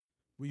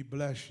We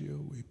bless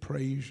you, we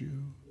praise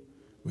you,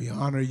 we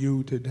honor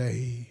you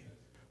today,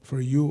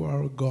 for you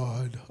are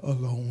God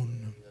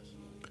alone.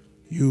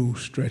 You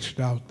stretched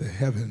out the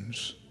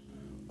heavens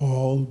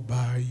all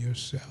by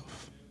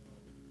yourself.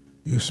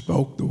 You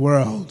spoke the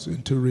worlds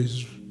into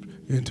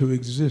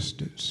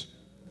existence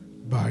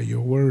by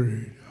your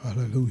word.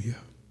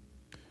 Hallelujah.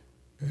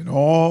 And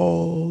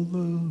all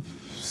the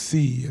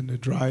sea and the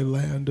dry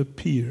land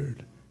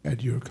appeared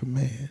at your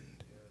command.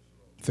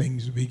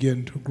 Things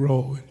began to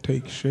grow and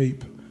take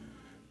shape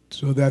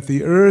so that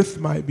the earth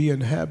might be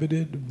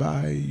inhabited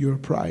by your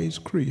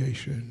prized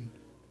creation,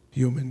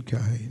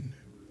 humankind.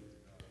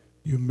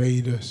 You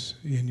made us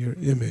in your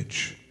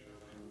image,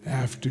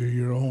 after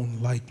your own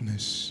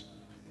likeness.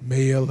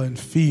 Male and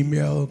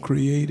female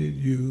created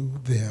you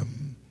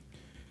them.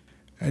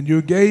 And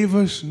you gave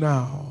us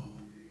now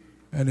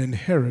an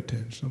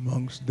inheritance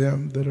amongst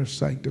them that are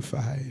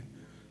sanctified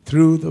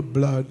through the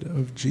blood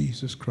of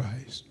Jesus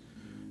Christ.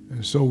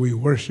 And so we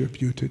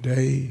worship you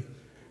today,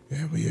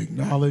 and we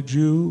acknowledge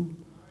you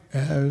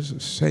as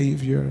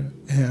Savior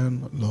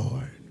and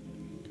Lord.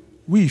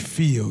 We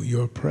feel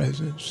your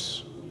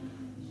presence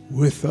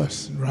with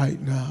us right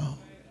now.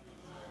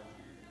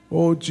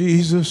 Oh,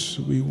 Jesus,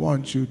 we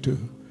want you to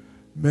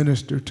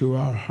minister to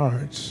our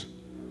hearts.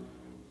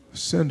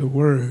 Send a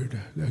word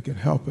that can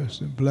help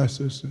us and bless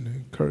us and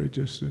encourage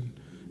us and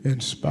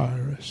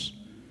inspire us.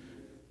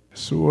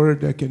 It's a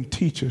word that can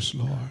teach us,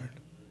 Lord.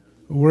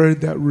 A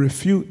word that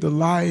refute the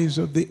lies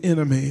of the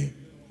enemy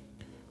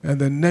and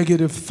the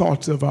negative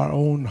thoughts of our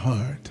own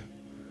heart,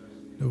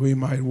 that we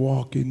might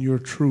walk in your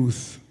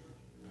truth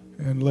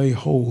and lay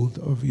hold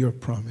of your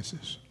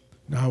promises.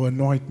 Now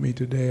anoint me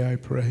today, I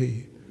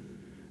pray,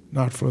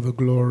 not for the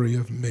glory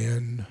of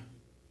men,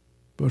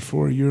 but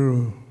for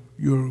your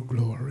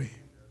glory.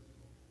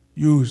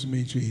 Use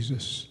me,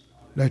 Jesus.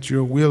 Let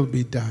your will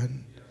be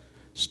done.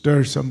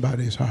 Stir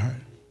somebody's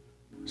heart.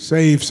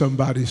 Save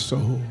somebody's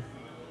soul.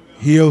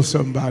 Heal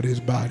somebody's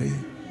body.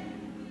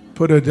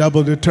 Put a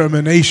double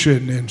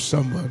determination in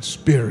someone's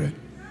spirit.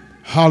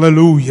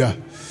 Hallelujah.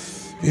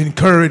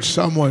 Encourage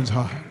someone's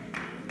heart.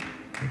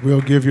 We'll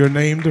give your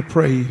name to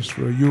praise,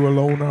 for you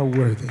alone are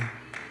worthy.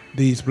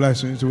 These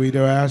blessings we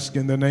do ask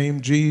in the name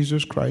of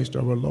Jesus Christ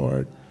our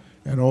Lord,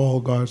 and all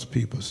God's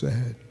people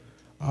said,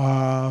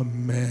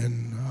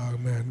 Amen.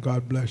 Amen.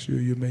 God bless you.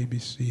 You may be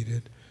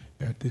seated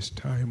at this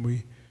time.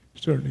 We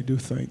certainly do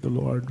thank the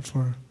Lord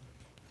for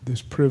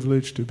this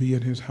privilege to be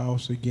in his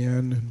house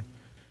again. And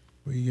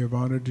we give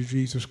honor to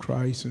Jesus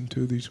Christ and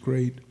to these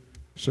great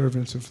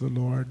servants of the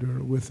Lord that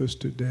are with us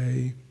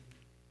today.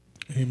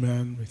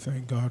 Amen. We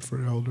thank God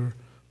for Elder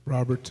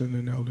Robertson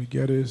and Elder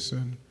Geddis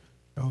and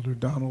Elder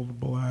Donald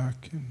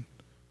Black and,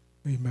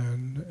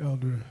 amen,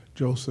 Elder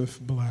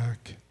Joseph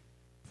Black.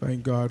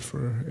 Thank God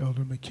for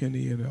Elder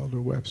McKinney and Elder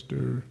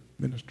Webster,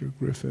 Minister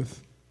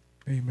Griffith.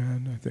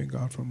 Amen. I thank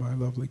God for my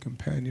lovely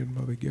companion,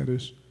 Mother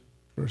Geddis,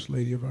 First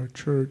Lady of our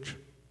church.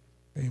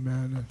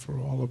 Amen. And for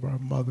all of our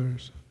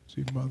mothers.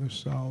 See Mother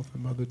South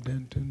and Mother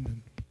Denton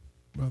and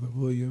Mother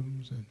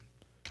Williams and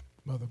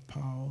Mother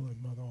Powell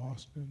and Mother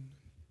Austin.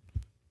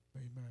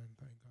 Amen.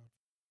 Thank God.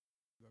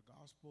 The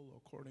Gospel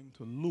according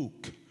to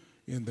Luke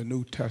in the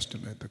New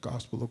Testament. The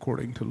Gospel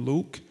according to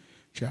Luke,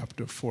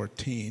 chapter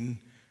 14.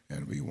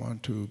 And we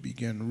want to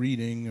begin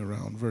reading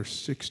around verse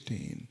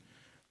 16.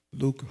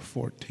 Luke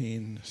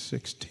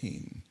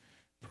 14:16.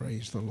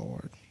 Praise the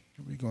Lord.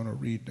 We're going to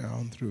read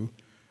down through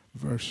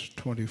verse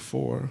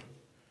 24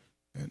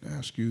 and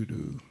ask you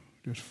to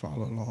just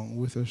follow along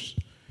with us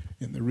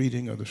in the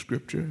reading of the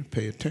scripture.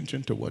 Pay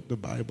attention to what the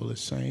Bible is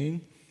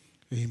saying.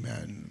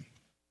 Amen.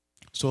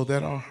 So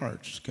that our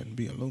hearts can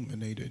be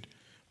illuminated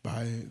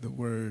by the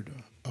word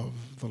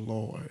of the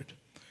Lord.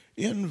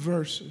 In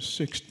verse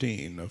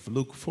 16 of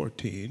Luke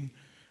 14,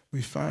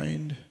 we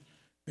find,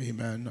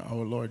 amen,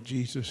 our Lord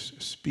Jesus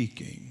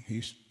speaking.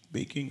 He's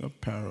speaking a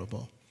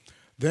parable.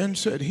 Then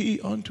said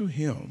he unto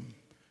him,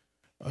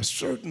 a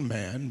certain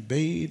man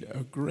made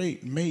a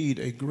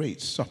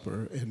great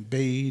supper and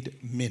bade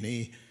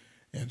many,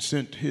 and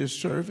sent his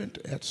servant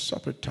at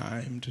supper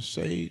time to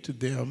say to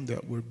them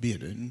that were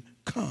bidden,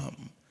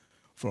 Come,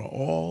 for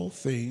all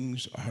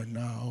things are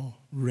now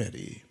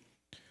ready.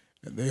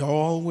 And they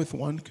all with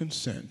one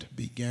consent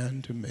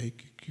began to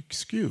make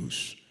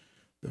excuse.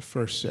 The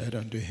first said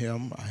unto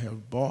him, I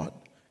have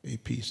bought a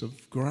piece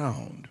of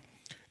ground,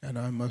 and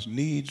I must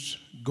needs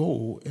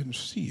go and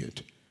see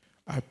it.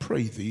 I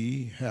pray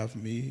thee, have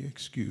me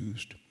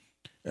excused.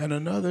 And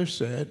another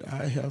said,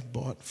 I have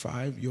bought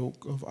 5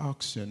 yoke of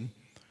oxen,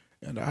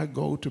 and I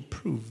go to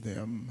prove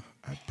them.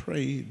 I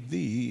pray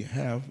thee,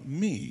 have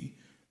me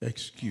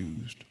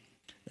excused.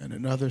 And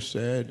another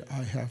said,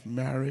 I have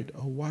married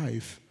a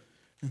wife,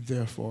 and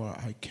therefore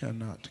I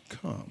cannot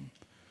come.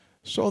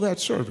 So that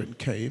servant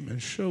came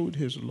and showed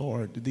his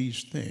Lord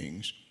these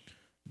things.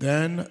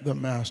 Then the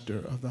master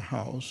of the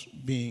house,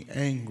 being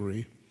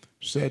angry,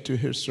 said to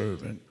his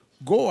servant,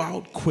 Go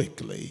out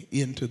quickly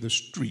into the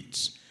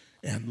streets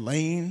and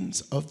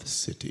lanes of the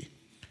city,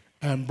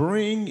 and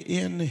bring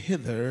in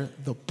hither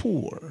the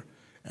poor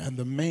and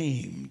the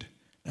maimed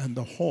and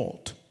the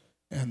halt,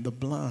 and the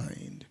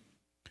blind.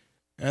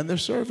 And the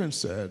servant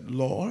said,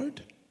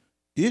 Lord,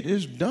 it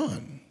is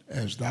done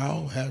as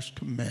thou hast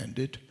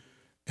commanded,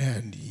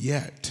 and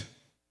yet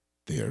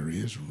there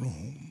is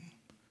room.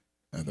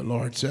 And the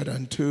Lord said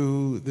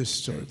unto the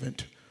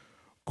servant,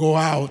 Go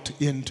out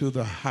into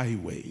the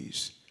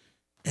highways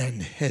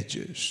and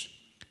hedges,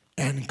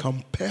 and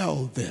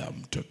compel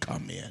them to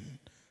come in,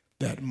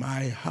 that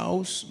my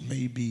house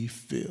may be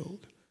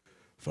filled.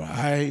 For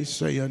I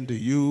say unto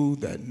you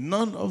that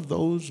none of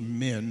those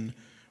men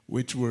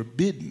which were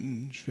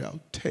bidden shall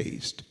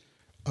taste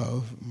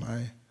of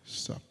my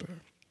supper.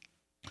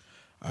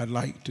 I'd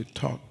like to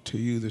talk to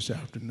you this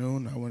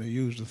afternoon. I want to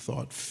use the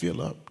thought,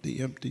 fill up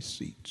the empty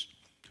seats.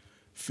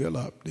 Fill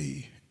up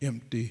the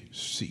empty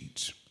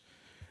seats.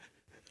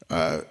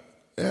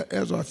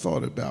 As I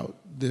thought about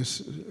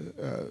this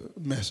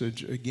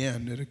message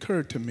again, it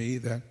occurred to me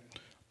that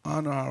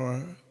on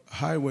our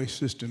highway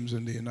systems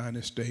in the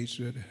United States,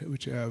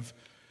 which have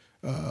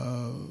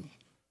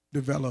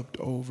developed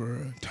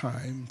over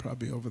time,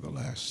 probably over the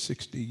last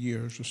 60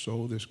 years or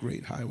so, this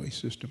great highway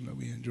system that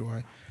we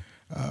enjoy,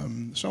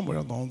 somewhere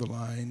along the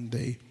line,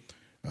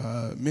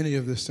 many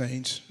of the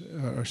saints,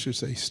 or I should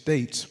say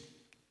states,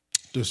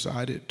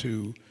 decided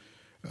to,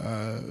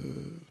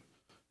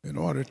 in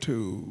order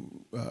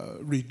to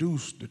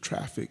reduce the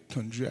traffic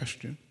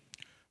congestion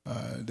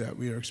that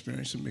we are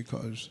experiencing,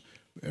 because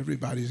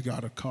everybody's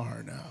got a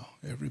car now.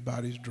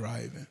 Everybody's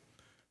driving.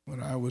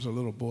 When I was a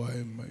little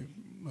boy,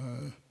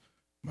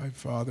 my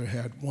father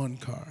had one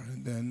car,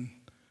 and then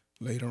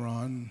later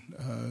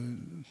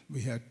on,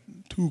 we had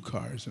two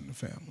cars in the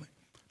family.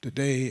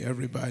 Today,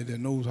 everybody that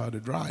knows how to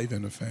drive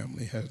in the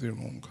family has their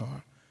own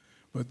car.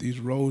 But these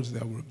roads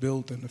that were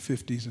built in the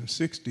 50s and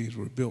 60s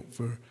were built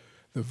for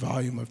the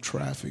volume of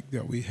traffic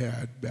that we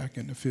had back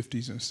in the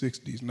 50s and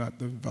 60s, not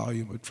the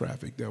volume of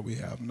traffic that we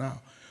have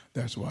now.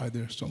 That's why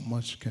there's so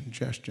much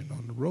congestion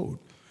on the road.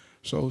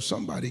 So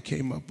somebody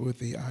came up with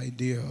the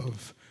idea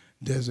of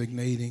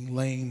designating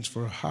lanes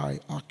for high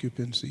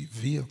occupancy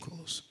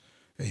vehicles.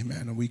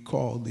 Amen. And we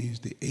call these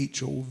the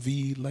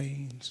HOV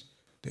lanes,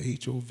 the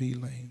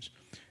HOV lanes.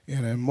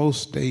 And in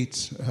most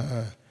states,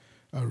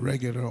 a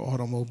regular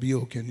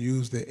automobile can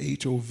use the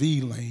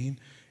HOV lane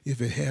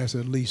if it has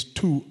at least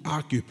two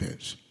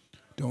occupants.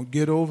 Don't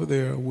get over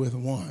there with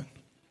one.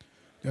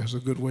 That's a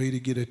good way to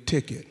get a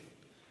ticket,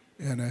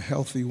 and a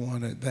healthy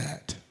one at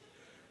that.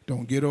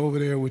 Don't get over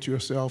there with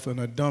yourself and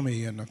a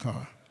dummy in the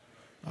car.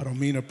 I don't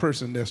mean a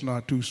person that's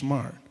not too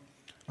smart.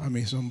 I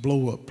mean some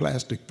blow-up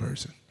plastic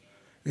person,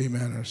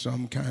 amen, or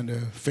some kind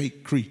of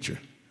fake creature.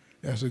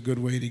 That's a good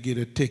way to get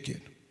a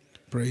ticket.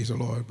 Praise the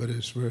Lord. But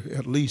it's for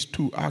at least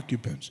two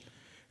occupants.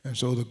 And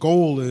so the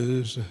goal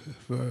is,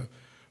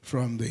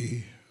 from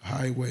the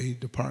highway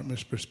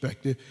department's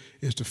perspective,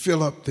 is to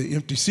fill up the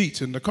empty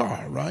seats in the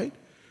car, right,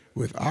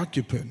 with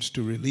occupants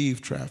to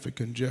relieve traffic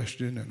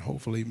congestion and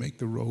hopefully make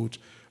the roads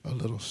a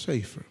little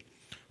safer.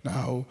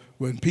 Now,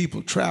 when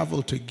people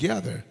travel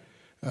together,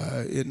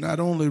 it not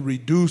only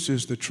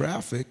reduces the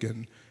traffic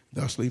and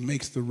thusly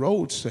makes the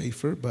roads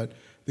safer, but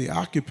the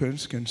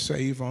occupants can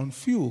save on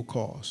fuel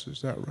costs.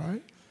 Is that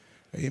right?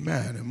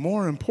 Amen. And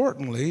more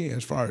importantly,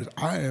 as far as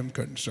I am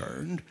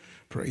concerned,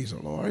 praise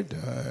the Lord,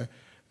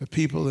 the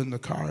people in the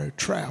car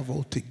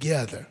travel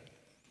together.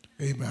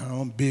 Amen.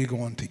 I'm big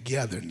on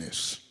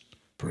togetherness.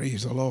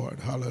 Praise the Lord.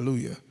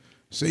 Hallelujah.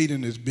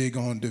 Satan is big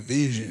on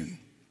division.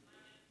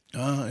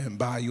 And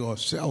by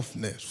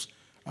yourselfness,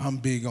 I'm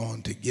big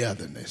on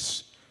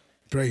togetherness.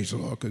 Praise the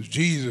Lord, because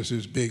Jesus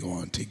is big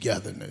on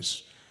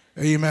togetherness.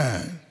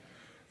 Amen.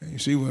 And you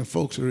see, when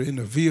folks are in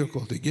a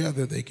vehicle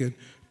together, they can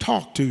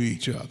talk to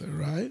each other,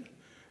 right?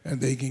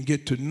 And they can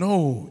get to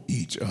know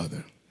each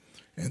other.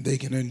 And they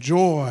can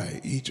enjoy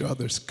each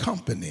other's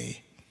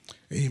company.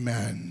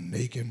 Amen.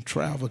 They can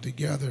travel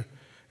together.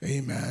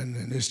 Amen.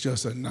 And it's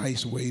just a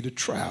nice way to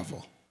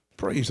travel.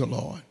 Praise the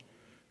Lord.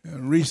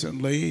 And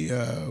recently,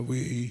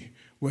 we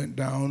went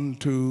down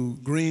to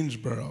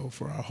Greensboro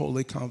for our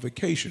Holy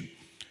Convocation.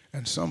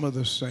 And some of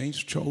the saints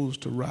chose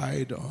to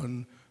ride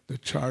on the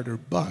charter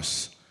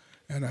bus.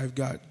 And I've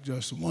got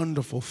just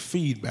wonderful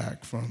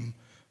feedback from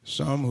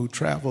some who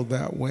traveled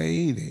that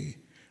way. They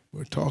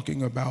were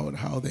talking about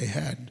how they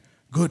had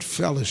good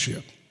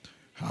fellowship,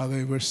 how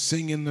they were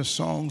singing the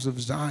songs of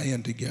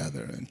Zion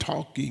together and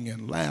talking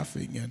and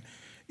laughing and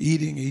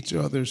eating each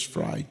other's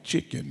fried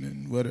chicken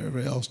and whatever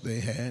else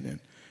they had.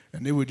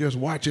 And they were just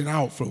watching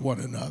out for one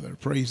another.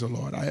 Praise the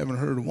Lord. I haven't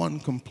heard one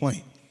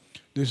complaint.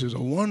 This is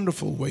a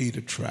wonderful way to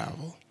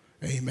travel.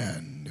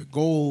 Amen. The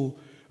goal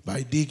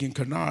by Deacon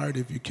Kennard,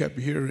 if you kept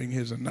hearing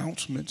his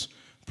announcements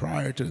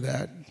prior to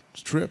that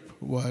trip,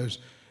 was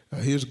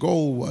his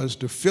goal was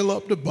to fill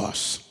up the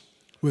bus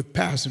with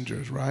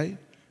passengers, right?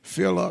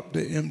 Fill up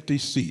the empty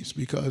seats,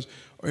 because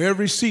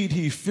every seat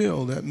he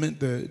filled, that meant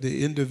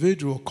the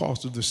individual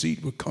cost of the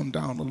seat would come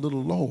down a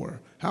little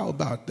lower. How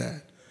about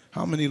that?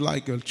 How many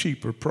like a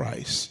cheaper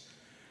price?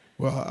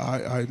 Well,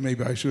 I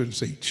maybe I shouldn't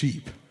say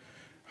cheap.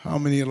 How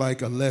many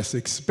like a less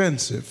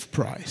expensive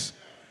price?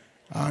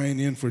 I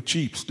ain't in for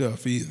cheap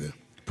stuff either.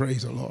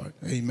 Praise the Lord.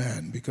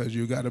 Amen. Because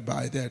you got to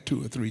buy that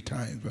 2 or 3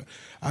 times. But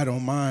I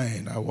don't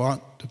mind. I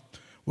want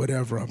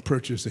whatever I'm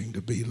purchasing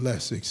to be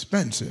less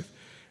expensive.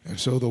 And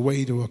so the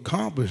way to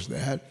accomplish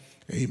that,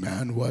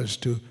 amen, was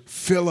to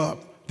fill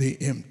up the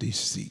empty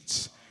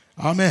seats.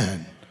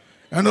 Amen.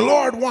 And the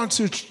Lord wants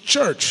his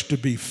church to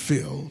be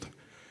filled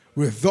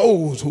with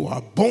those who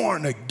are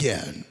born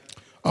again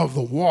of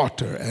the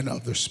water and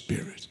of the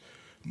Spirit.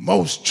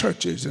 Most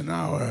churches in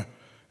our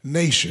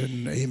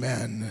nation,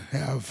 amen,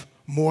 have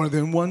more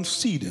than one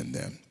seat in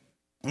them.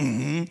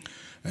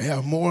 They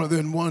have more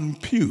than one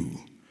pew.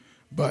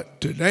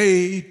 But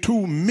today,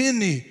 too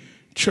many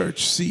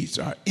church seats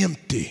are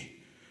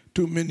empty.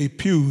 Too many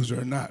pews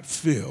are not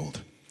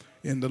filled.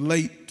 In the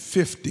late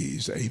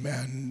 50s,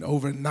 amen,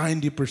 over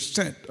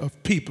 90%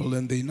 of people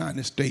in the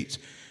United States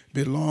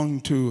belong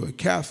to a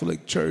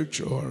Catholic church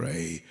or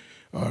a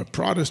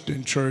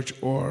Protestant church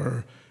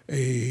or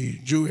a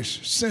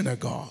Jewish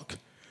synagogue.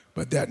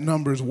 But that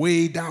number is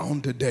way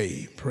down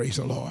today, praise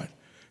the Lord.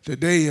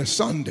 Today is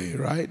Sunday,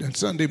 right? And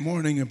Sunday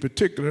morning in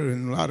particular,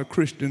 in a lot of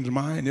Christians'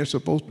 mind, they're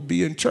supposed to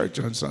be in church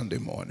on Sunday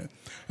morning.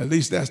 At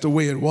least that's the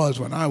way it was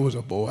when I was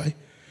a boy.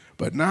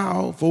 But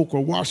now folk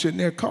are washing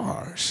their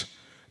cars.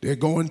 They're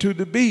going to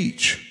the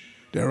beach.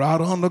 They're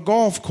out on the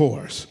golf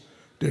course.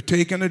 They're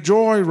taking a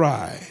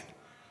joyride.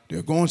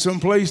 They're going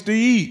someplace to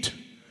eat.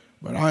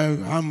 But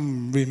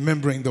I'm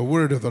remembering the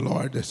word of the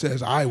Lord that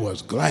says, I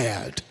was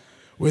glad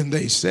when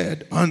they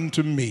said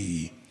unto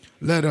me,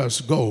 let us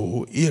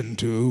go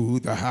into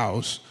the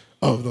house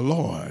of the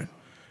Lord.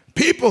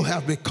 People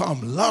have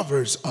become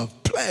lovers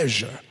of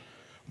pleasure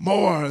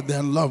more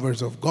than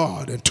lovers of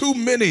God. And too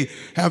many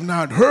have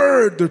not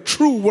heard the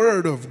true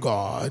word of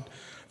God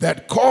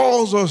that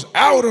calls us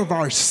out of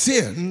our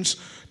sins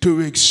to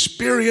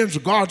experience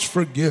God's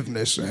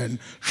forgiveness and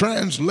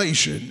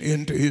translation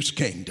into his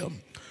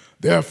kingdom.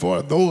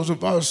 Therefore, those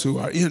of us who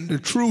are in the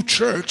true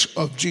church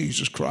of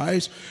Jesus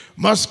Christ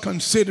must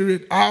consider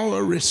it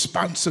our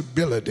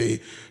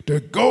responsibility to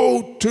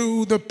go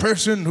to the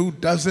person who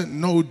doesn't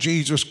know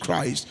Jesus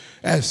Christ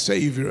as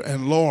Savior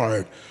and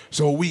Lord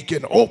so we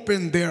can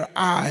open their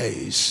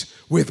eyes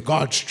with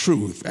God's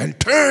truth and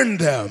turn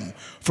them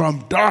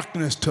from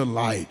darkness to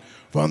light,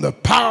 from the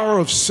power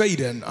of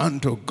Satan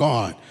unto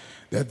God,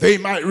 that they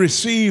might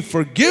receive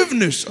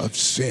forgiveness of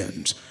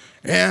sins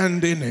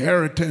and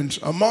inheritance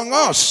among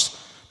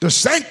us, the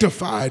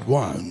sanctified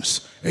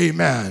ones.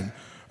 Amen.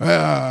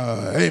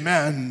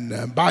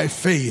 Amen. By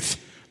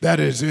faith that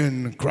is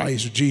in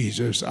Christ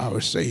Jesus,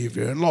 our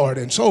Savior and Lord.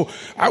 And so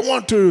I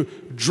want to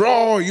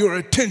draw your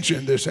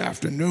attention this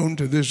afternoon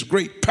to this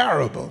great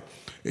parable.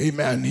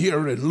 Amen.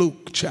 Here in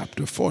Luke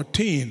chapter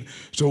 14,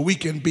 so we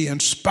can be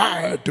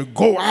inspired to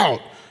go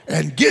out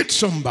and get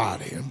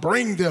somebody and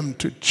bring them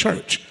to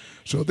church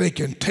so they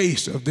can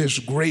taste of this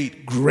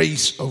great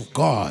grace of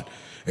God.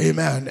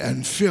 Amen.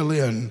 And fill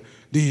in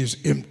these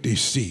empty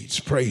seats.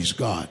 Praise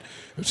God.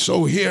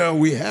 So here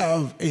we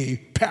have a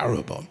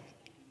parable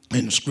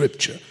in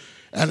Scripture.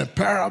 And a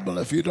parable,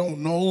 if you don't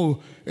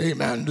know,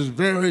 amen, there's a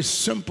very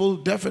simple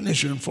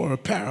definition for a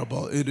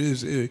parable. It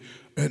is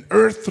an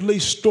earthly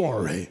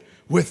story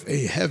with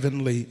a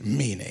heavenly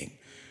meaning.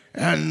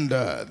 And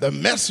the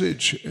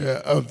message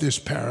of this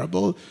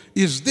parable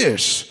is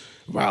this: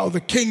 while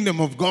the kingdom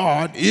of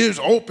God is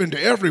open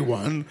to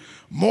everyone,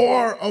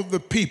 more of the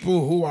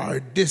people who are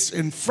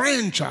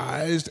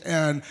disenfranchised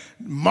and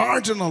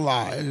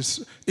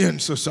marginalized in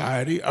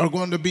society are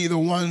going to be the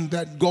ones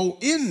that go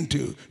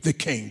into the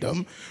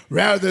kingdom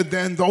rather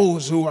than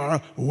those who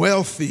are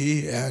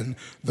wealthy and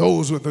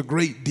those with a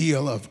great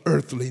deal of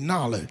earthly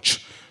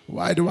knowledge.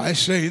 Why do I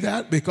say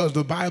that? Because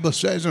the Bible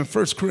says in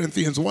 1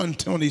 Corinthians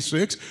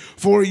 1:26,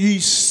 for ye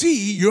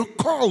see your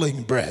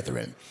calling,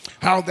 brethren,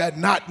 how that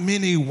not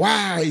many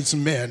wise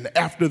men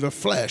after the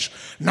flesh,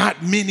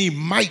 not many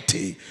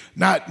mighty,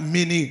 not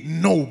many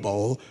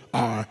noble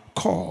are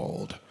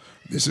called.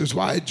 This is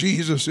why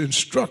Jesus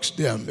instructs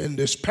them in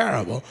this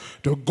parable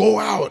to go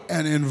out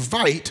and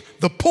invite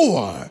the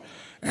poor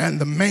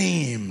and the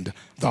maimed,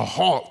 the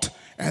halt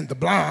and the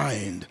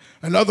blind.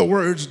 In other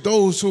words,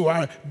 those who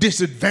are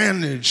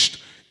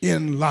disadvantaged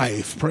in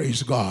life,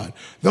 praise God.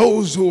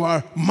 Those who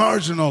are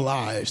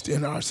marginalized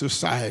in our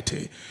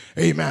society,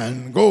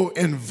 amen. Go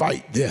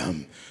invite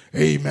them,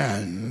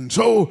 amen.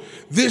 So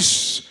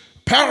this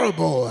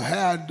parable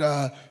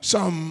had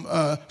some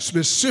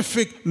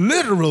specific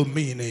literal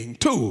meaning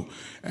too.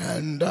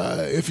 And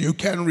if you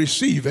can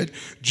receive it,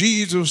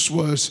 Jesus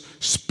was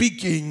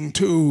speaking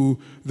to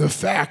the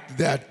fact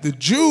that the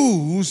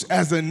Jews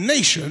as a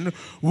nation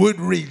would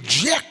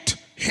reject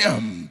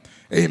him,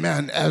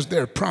 amen, as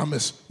their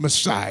promised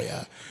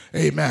Messiah,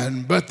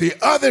 amen. But the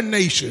other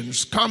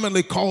nations,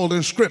 commonly called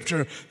in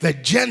Scripture the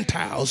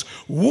Gentiles,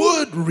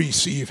 would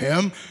receive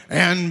him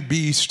and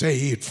be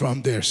saved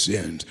from their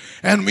sins.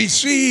 And we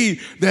see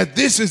that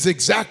this is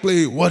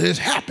exactly what has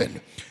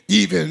happened.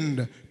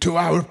 Even to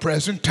our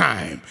present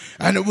time.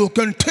 And it will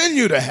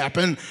continue to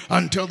happen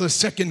until the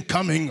second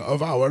coming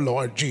of our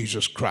Lord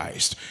Jesus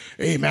Christ.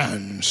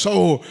 Amen.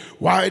 So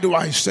why do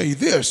I say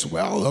this?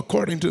 Well,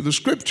 according to the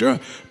scripture,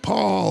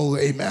 Paul,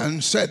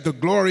 amen, said the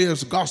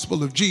glorious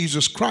gospel of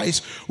Jesus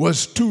Christ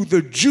was to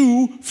the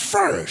Jew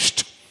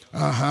first.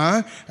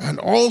 And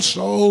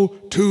also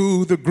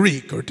to the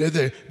Greek or to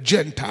the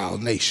Gentile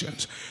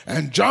nations.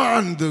 And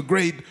John, the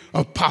great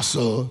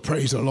apostle,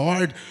 praise the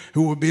Lord,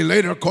 who will be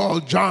later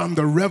called John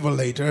the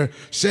Revelator,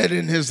 said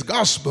in his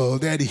gospel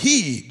that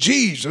he,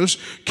 Jesus,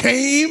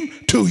 came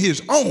to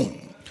his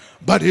own,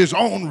 but his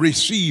own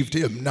received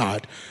him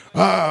not.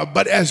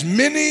 But as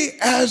many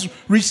as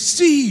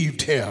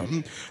received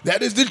him,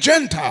 that is the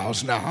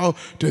Gentiles now,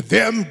 to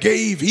them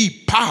gave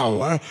he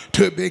power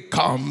to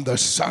become the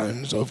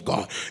sons of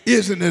God.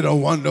 Isn't it a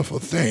wonderful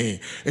thing,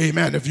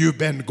 amen, if you've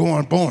been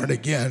born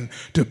again,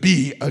 to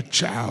be a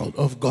child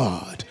of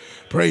God?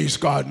 Praise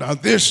God. Now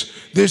this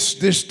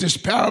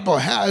parable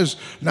has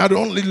not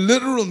only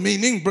literal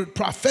meaning, but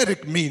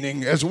prophetic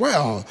meaning as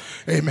well.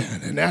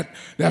 Amen. And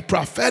that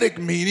prophetic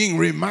meaning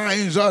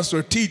reminds us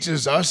or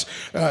teaches us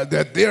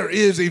that there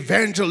is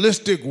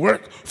evangelistic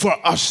work for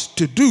us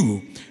to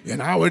do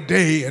in our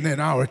day and in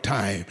our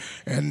time.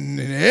 And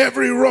in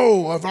every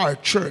row of our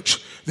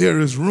church, there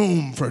is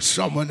room for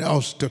someone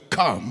else to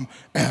come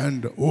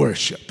and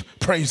worship.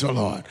 Praise the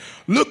Lord.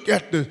 Look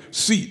at the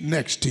seat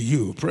next to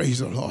you. Praise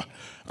the Lord.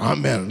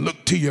 Amen.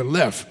 Look to your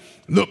left.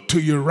 Look to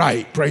your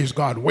right. Praise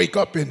God. Wake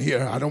up in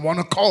here. I don't want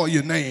to call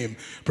your name.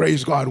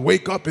 Praise God.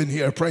 Wake up in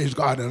here. Praise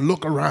God. And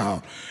look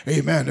around.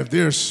 Amen. If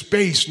there's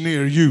space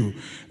near you.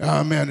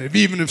 Amen.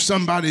 Even if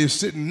somebody is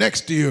sitting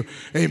next to you.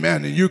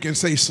 Amen. And you can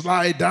say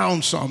slide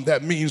down some.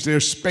 That means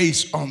there's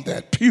space on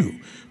that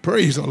pew.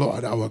 Praise the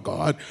Lord our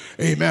God.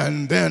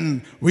 Amen.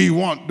 Then we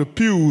want the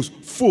pews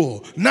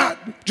full.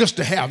 Not just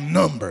to have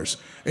numbers.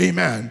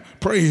 Amen.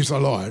 Praise the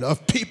Lord.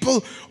 Of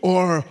people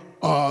or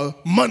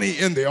money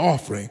in the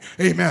offering.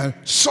 Amen.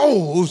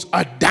 Souls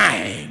are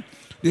dying.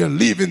 They're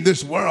leaving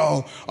this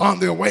world on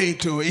their way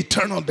to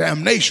eternal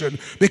damnation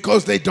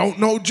because they don't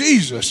know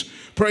Jesus.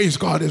 Praise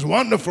God. It's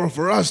wonderful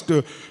for us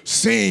to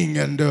sing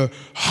and to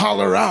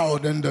holler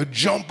out and to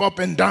jump up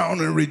and down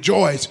and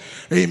rejoice.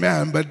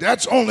 Amen. But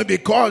that's only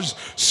because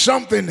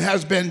something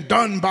has been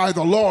done by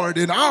the Lord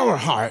in our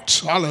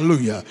hearts.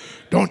 Hallelujah.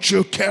 Don't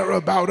you care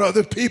about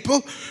other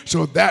people?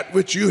 So that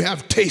which you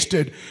have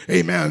tasted,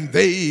 amen,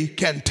 they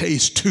can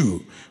taste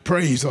too.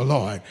 Praise the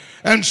Lord.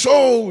 And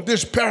so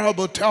this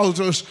parable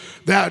tells us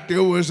that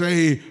there was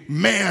a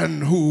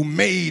man who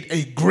made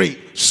a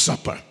great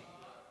supper.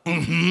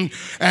 And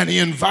he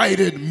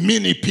invited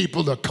many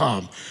people to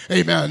come.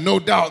 Amen. No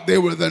doubt they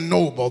were the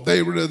noble.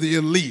 They were the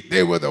elite.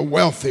 They were the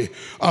wealthy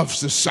of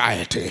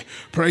society.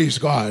 Praise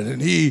God. And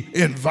he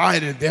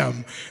invited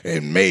them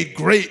and made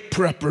great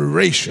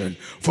preparation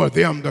for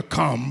them to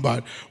come.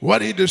 But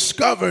what he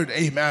discovered,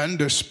 amen,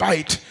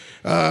 despite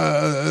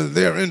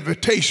their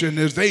invitation,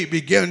 is they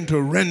began to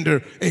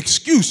render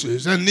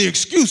excuses, and the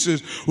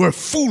excuses were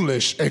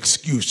foolish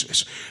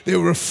excuses. They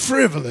were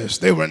frivolous.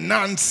 They were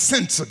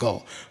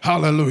nonsensical.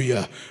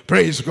 Hallelujah.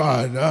 Praise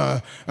God.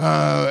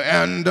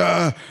 Amen.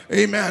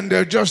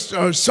 There are just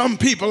some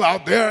people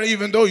out there,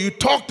 even though you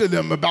talk to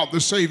them about the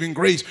saving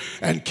grace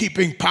and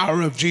keeping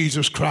power of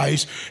Jesus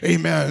Christ,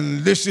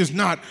 amen, this is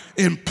not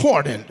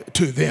important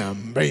to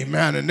them.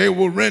 Amen. And they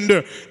will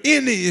render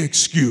any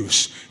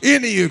excuse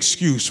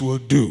will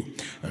do.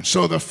 And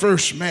so the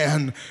first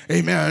man,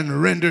 amen,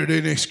 rendered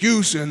an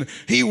excuse, and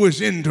he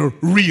was into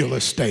real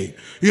estate.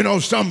 You know,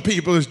 some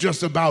people is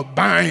just about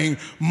buying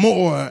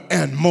more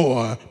and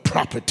more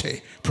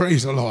property.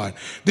 Praise the Lord.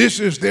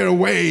 This is their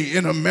way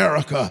in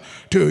America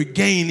to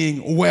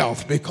gaining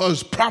wealth,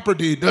 because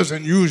property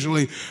doesn't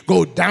usually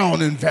go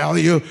down in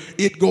value.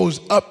 It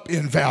goes up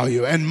in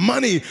value. And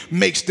money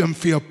makes them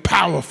feel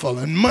powerful,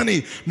 and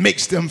money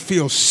makes them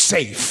feel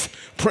safe.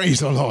 Praise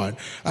the Lord.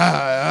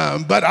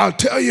 But I'll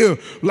tell you,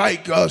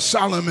 like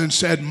Solomon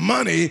said,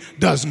 money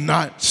does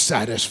not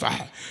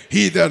satisfy.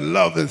 He that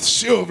loveth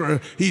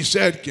silver, he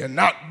said,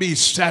 cannot be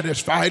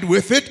satisfied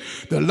with it.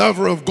 The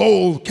lover of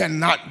gold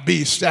cannot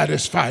be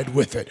satisfied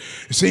with it.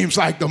 It seems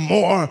like the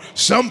more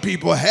some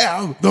people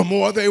have, the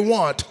more they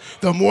want,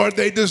 the more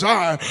they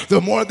desire,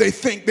 the more they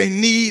think they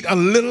need a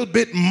little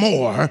bit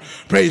more.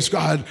 Praise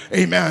God.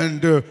 Amen.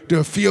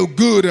 To feel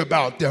good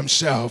about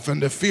themselves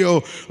and to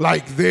feel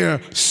like they're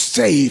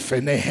safe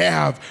and they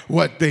have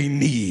what they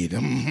need.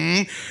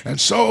 And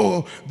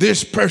so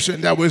this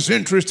person that was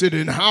interested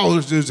in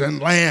houses and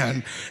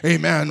land,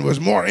 amen, was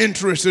more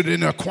interested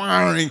in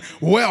acquiring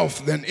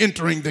wealth than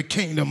entering the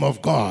kingdom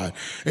of God.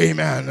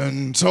 Amen.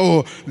 And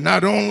so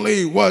not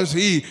only was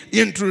he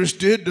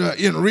interested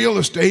in real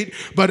estate,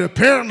 but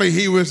apparently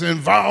he was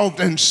involved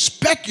in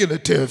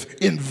speculative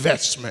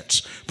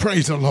investments.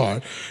 Praise the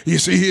Lord. You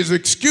see, his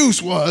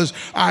excuse was,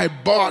 I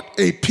bought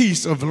a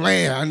piece of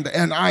land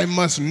and I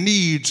must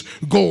needs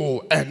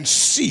go and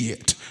see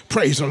it.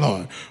 Praise the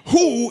Lord.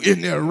 Who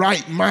in their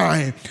right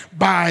mind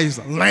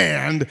buys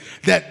land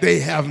that they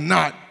have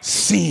not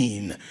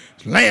seen,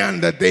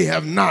 land that they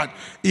have not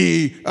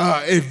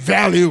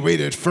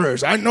evaluated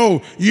first. I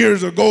know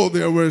years ago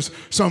there was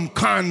some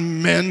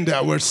con men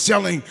that were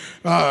selling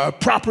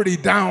property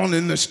down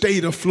in the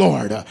state of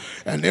Florida,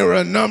 and there were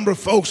a number of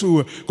folks who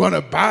were going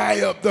to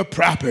buy up the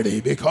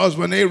property because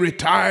when they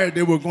retired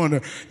they were going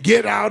to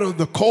get out of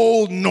the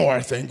cold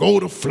north and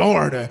go to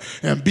Florida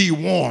and be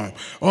warm.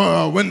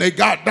 When they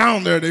got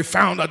down there, they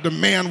found out the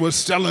man was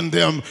selling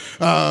them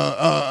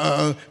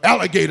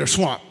alligator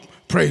swamp.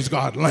 Praise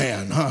God,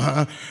 land.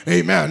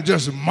 Amen.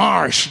 Just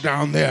marsh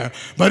down there.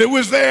 But it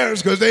was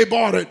theirs because they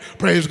bought it.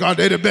 Praise God.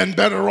 They'd have been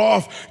better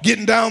off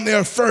getting down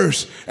there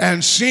first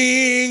and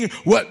seeing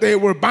what they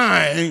were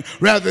buying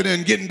rather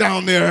than getting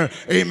down there,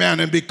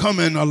 amen, and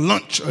becoming a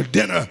lunch or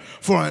dinner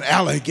for an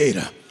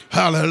alligator.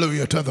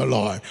 Hallelujah to the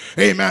Lord.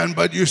 Amen.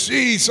 But you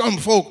see, some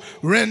folk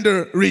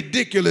render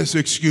ridiculous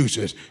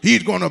excuses.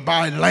 He's going to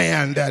buy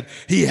land that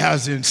he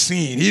hasn't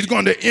seen. He's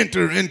going to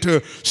enter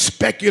into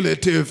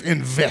speculative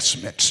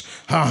investments.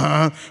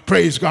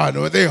 Praise God.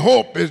 What they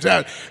hope is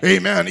that,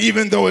 amen,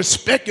 even though it's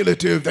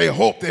speculative, they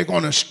hope they're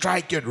going to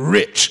strike it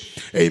rich.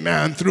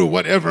 Amen. Through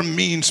whatever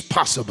means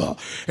possible.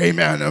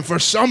 Amen. And for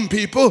some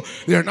people,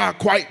 they're not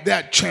quite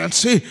that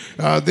chancy.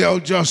 They'll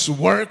just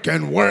work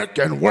and work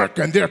and work,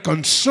 and they're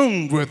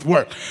consumed with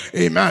work.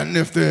 Amen.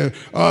 If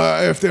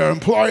their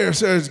employer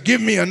says, give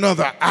me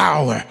another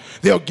hour,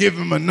 they'll give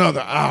him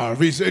another hour. If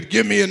he said,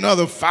 give me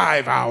another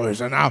 5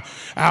 hours and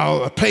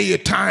I'll pay you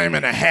time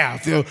and a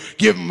half, they'll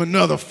give him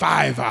another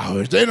 5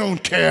 hours. They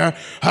don't care.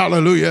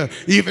 Hallelujah.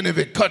 Even if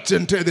it cuts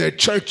into their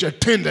church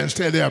attendance,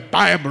 to their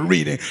Bible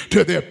reading,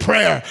 to their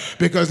prayer,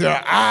 because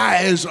their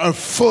eyes are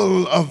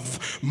full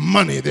of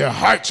money. Their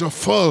hearts are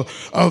full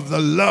of the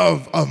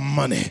love of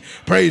money.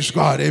 Praise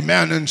God.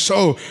 Amen. And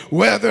so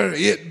whether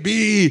it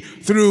be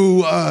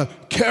through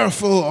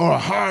careful or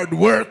hard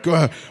work,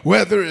 or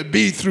whether it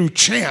be through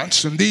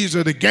chance, and these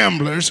are the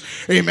gamblers,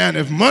 amen,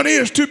 if money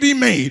is to be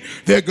made,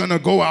 they're going to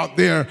go out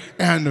there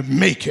and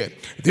make it.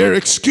 Their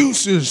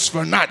excuses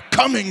for not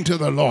coming to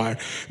the Lord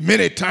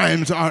many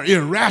times are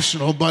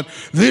irrational, but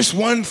this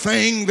one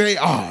thing they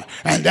are,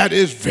 and that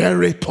is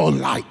very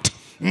polite.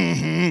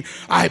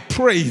 I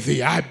pray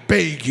thee, I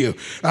beg you,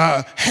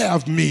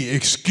 have me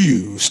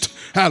excused.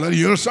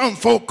 Hallelujah. Some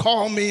folk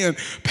call me and,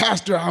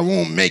 Pastor, I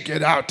won't make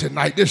it out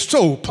tonight. They're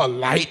so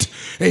polite.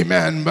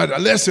 Amen.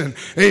 But listen,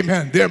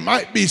 amen, there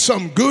might be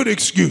some good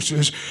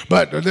excuses,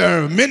 but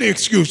there are many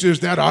excuses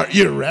that are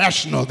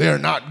irrational. They're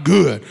not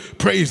good.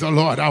 Praise the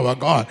Lord our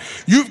God.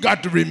 You've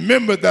got to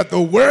remember that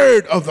the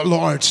word of the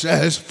Lord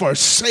says,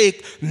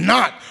 forsake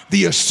not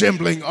the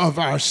assembling of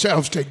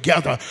ourselves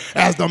together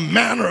as the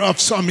manner of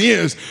some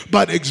is,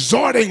 but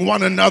exhorting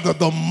one another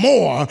the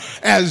more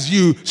as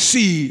you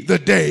see the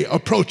day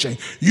approaching.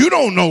 You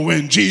don't know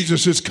when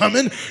Jesus is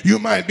coming. You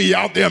might be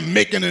out there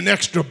making an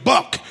extra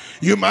buck.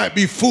 You might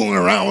be fooling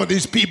around with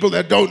these people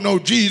that don't know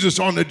Jesus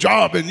on the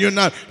job, and you're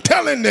not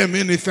telling them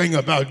anything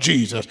about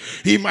Jesus.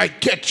 He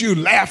might catch you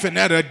laughing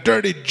at a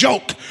dirty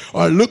joke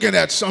or looking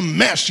at some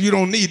mess you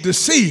don't need to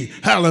see.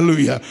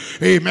 Hallelujah.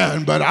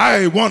 Amen. But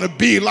I want to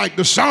be like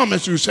the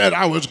psalmist who said,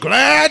 I was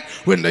glad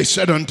when they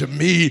said unto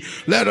me,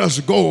 let us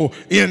go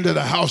into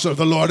the house of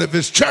the Lord. If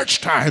it's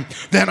church time,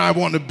 then I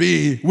want to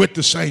be with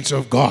the saints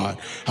of God.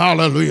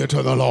 Hallelujah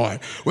to the Lord.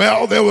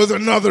 Well, there was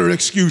another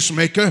excuse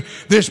maker.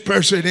 This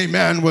person,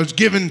 amen, was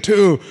given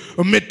to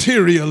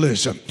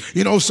materialism.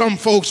 You know, some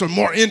folks are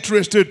more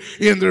interested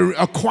in the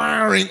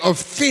acquiring of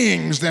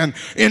things than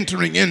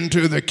entering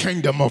into the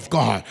kingdom of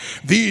God.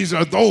 These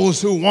are those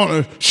who want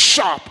to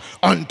shop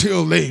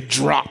until they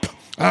drop.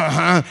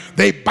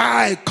 They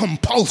buy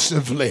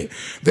compulsively.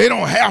 They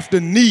don't have to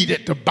need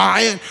it to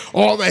buy it.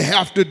 All they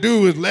have to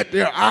do is let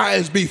their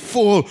eyes be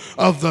full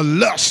of the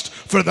lust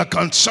for the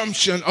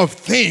consumption of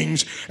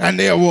things, and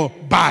they will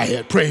buy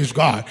it. Praise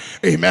God.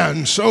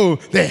 Amen. So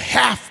they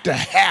have to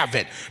have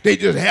it. They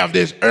just have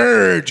this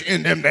urge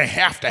in them. They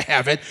have to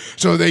have it,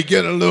 so they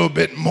get a little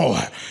bit more.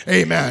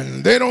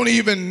 Amen. They don't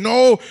even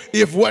know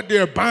if what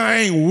they're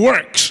buying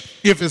works.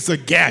 If it's a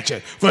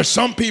gadget. For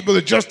some people,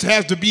 it just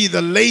has to be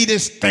the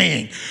latest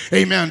thing.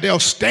 Amen. They'll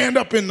stand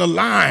up in the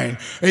line,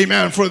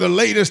 amen, for the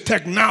latest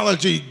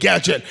technology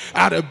gadget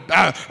out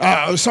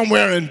of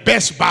somewhere in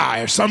Best Buy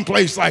or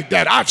someplace like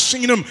that. I've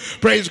seen them,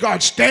 praise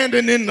God,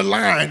 standing in the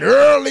line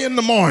early in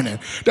the morning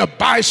to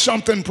buy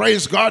something,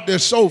 praise God, they're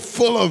so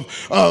full of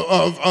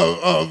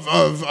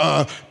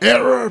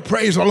error,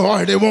 praise the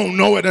Lord, they won't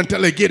know it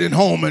until they get it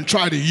home and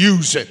try to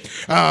use it.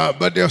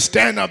 But they'll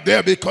stand up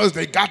there because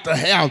they got to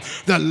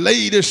have the latest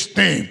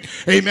thing.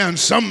 Amen.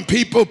 Some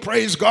people,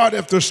 praise God,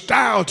 if the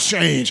style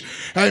change,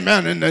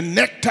 amen, and the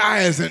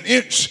necktie is an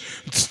inch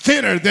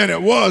thinner than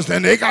it was,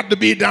 then they got to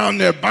be down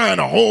there buying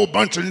a whole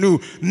bunch of new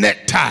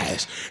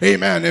neckties.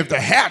 Amen. If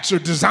the hats are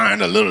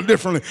designed a little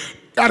differently,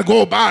 got to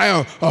go buy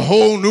a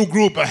whole new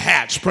group of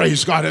hats,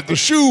 praise God. If the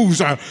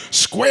shoes are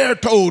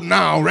square-toed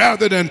now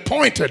rather than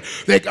pointed,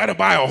 they got to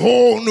buy a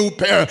whole new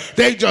pair.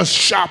 They just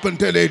shop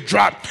until they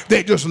drop.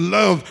 They just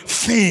love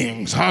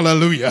things.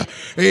 Hallelujah.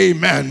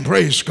 Amen.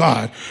 Praise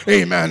God.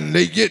 Amen.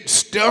 They get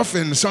stuff,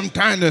 and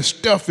sometimes the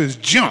stuff is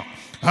junk.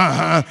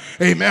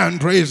 Amen.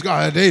 Praise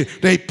God.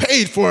 They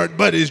paid for it,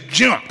 but it's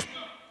junk.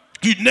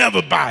 You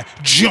never buy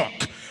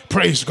junk.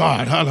 Praise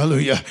God.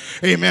 Hallelujah.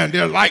 Amen.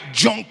 They're like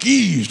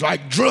junkies,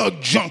 like drug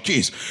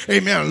junkies.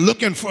 Amen.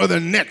 Looking for the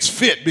next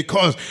fit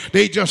because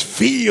they just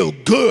feel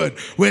good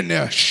when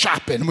they're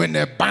shopping, when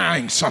they're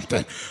buying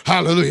something.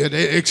 Hallelujah.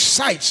 It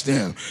excites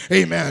them.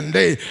 Amen. And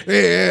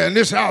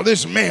this is how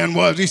this man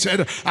was. He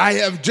said, I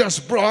have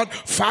just brought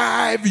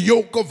 5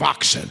 yoke of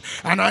oxen,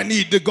 and I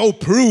need to go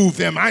prove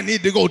them. I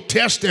need to go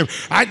test them.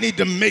 I need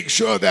to make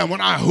sure that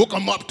when I hook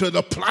them up to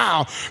the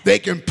plow, they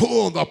can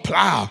pull the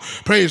plow.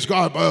 Praise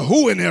God. But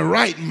who in their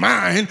right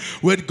mind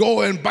would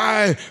go and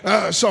buy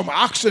some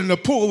oxen to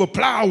pull the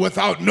plow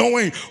without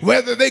knowing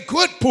whether they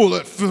could pull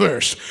it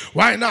first?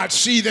 Why not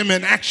see them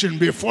in action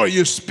before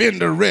you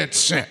spend a red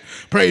cent?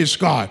 Praise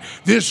God.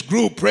 This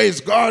group,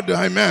 praise God,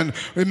 amen,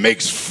 it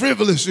makes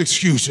frivolous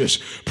excuses.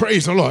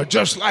 Praise the Lord.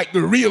 Just like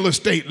the real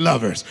estate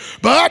lovers.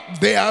 But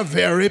they are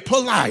very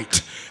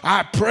polite.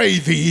 I pray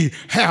thee,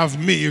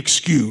 have me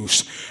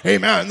excused.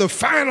 Amen. The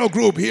final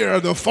group here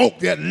are the folk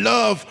that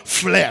love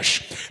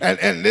flesh.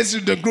 And this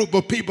is the group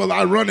of people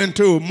I run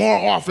into more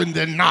often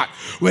than not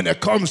when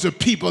it comes to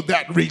people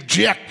that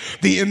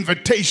reject the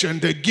invitation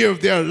to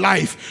give their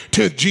life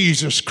to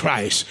Jesus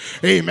Christ.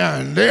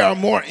 Amen. They are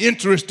more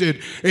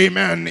interested,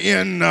 amen,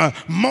 in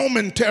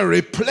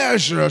momentary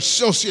pleasure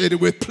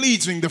associated with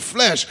pleasing the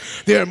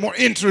flesh. They're more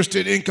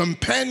interested in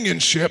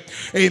companionship,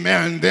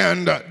 amen,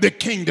 than the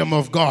kingdom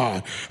of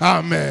God.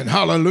 Amen.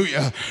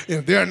 Hallelujah.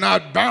 If they're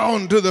not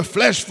bound to the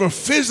flesh for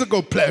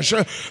physical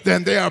pleasure,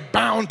 then they are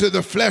bound to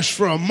the flesh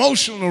for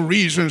emotional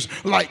reasons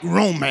like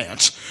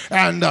romance.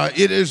 And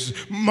it is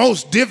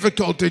most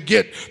difficult to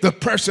get the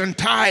person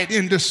tied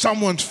into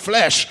someone's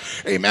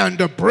flesh, amen,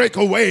 to break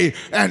away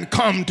and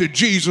come to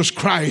Jesus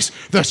Christ,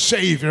 the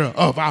Savior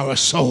of our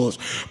souls.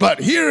 But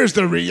here is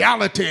the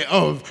reality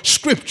of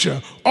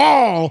Scripture.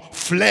 All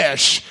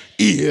flesh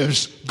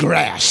is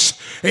grass.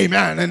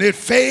 Amen. And it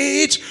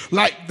fades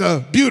like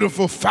the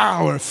beautiful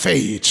flower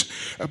fades.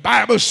 The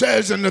Bible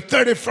says in the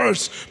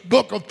 31st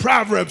book of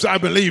Proverbs, I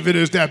believe it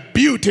is, that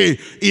beauty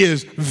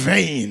is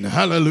vain.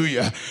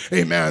 Hallelujah.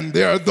 Amen.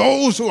 There are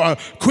those who are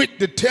quick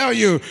to tell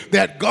you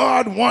that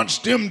God wants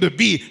them to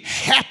be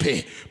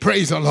happy.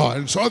 Praise the Lord.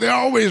 And so they're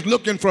always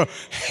looking for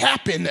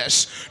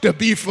happiness to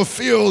be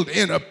fulfilled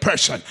in a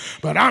person.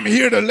 But I'm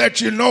here to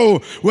let you know,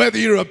 whether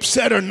you're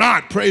upset or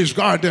not, praise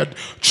God, that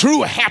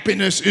true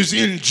happiness is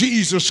in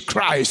Jesus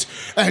Christ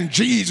and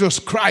Jesus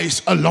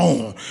Christ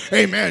alone.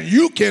 Amen.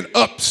 You can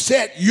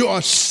upset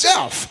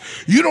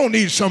yourself. You don't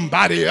need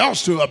somebody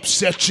else to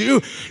upset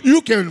you.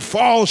 You can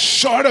fall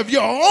short of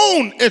your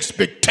own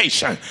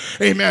expectation.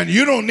 Amen.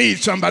 You don't need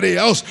somebody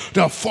else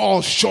to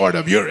fall short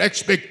of your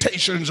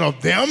expectations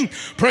of them.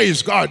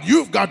 Praise God.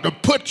 You've got to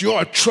put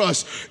your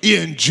trust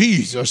in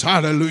Jesus.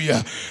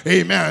 Hallelujah.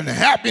 Amen.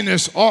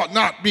 Happiness ought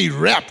not be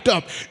wrapped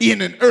up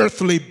in an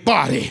earthly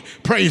body.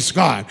 Praise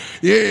God.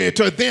 Yeah,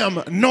 to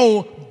them,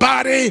 no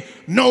body,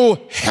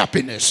 no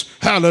happiness.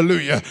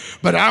 Hallelujah.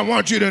 But I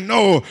want you to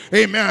know,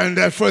 amen,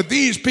 that for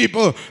these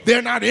people,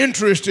 they're not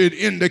interested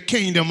in the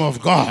kingdom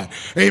of God.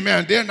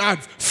 Amen. They're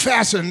not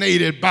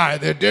fascinated by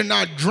that. They're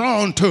not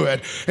drawn to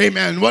it.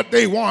 Amen. What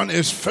they want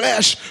is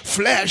flesh,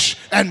 flesh,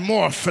 and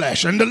more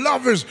flesh. And the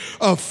lovers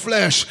of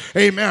flesh,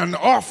 amen,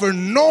 offer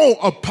no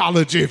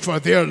apology for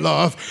their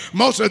love.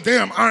 Most of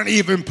them aren't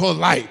even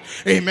polite.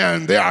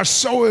 Amen. They are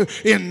so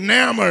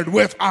enamored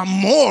with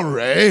amore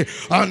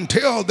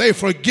until they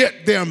forget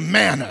their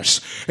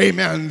manners.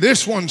 Amen.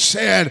 This one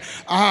said,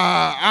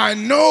 I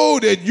know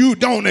that you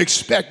don't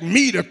expect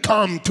me to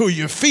come to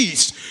your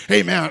feast.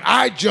 Amen.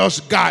 I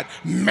just got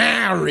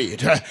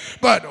married.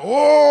 But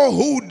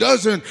who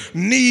doesn't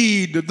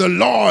need the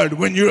Lord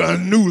when you're a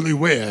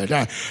newlywed?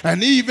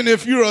 And even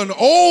if you're an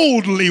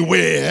oldly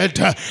wed,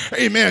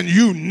 amen,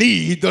 you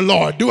need the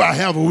Lord. Do I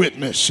have a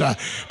witness?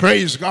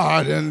 Praise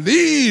God. And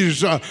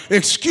these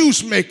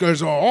excuse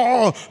makers are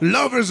all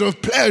lovers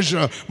of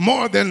pleasure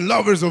more than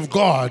lovers of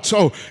God.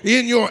 So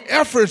in your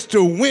efforts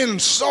to win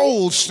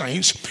souls,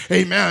 saints,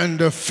 amen,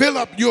 to fill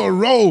up your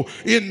row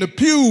in the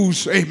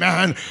pews,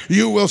 amen,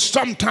 you will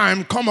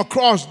sometime come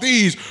across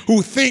these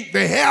who think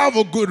they have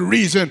a good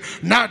reason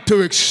not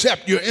to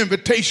accept your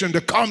invitation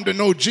to come to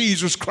know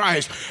Jesus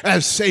Christ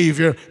as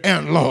Savior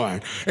and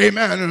Lord.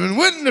 Amen. And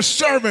when the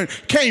servant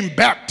came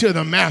back to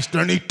the master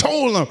and he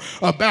told them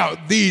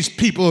about these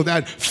people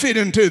that fit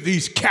into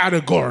these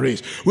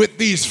categories with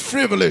these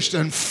frivolous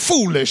and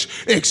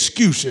foolish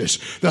excuses,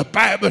 the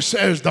Bible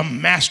says says the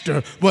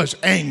master was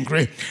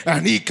angry,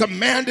 and he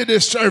commanded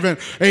his servant,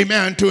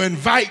 amen, to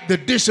invite the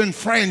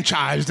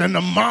disenfranchised and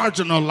the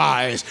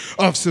marginalized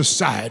of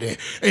society.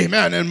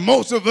 Amen. And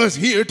most of us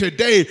here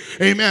today,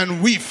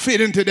 amen, we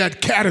fit into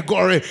that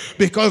category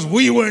because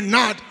we were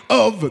not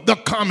of the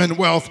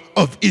commonwealth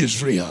of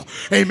Israel.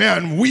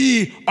 Amen.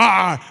 We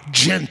are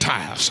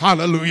Gentiles.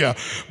 Hallelujah.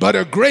 But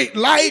a great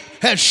light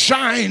has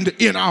shined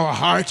in our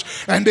hearts,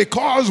 and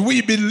because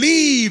we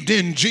believed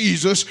in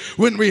Jesus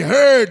when we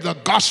heard the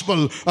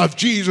gospel of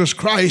Jesus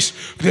Christ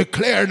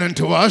declared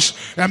unto us,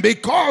 and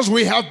because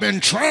we have been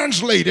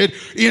translated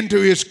into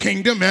his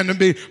kingdom and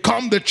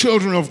become the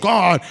children of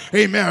God,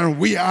 amen,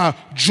 we are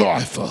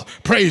joyful.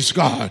 Praise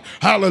God.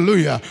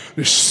 Hallelujah.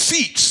 The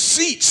seats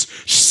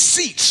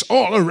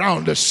all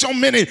around us. So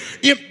many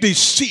empty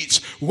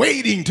seats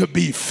waiting to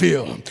be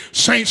filled.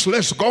 Saints,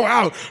 let's go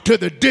out to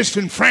the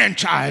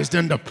disenfranchised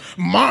and the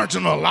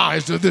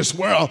marginalized of this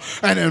world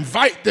and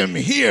invite them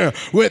here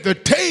where the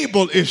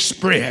table is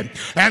spread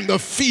and the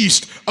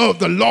feast of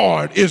the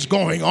Lord is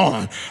going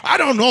on. I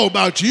don't know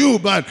about you,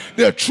 but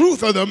the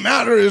truth of the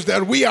matter is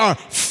that we are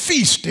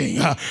feasting.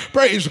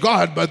 Praise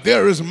God. But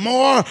there is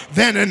more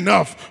than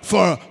enough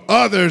for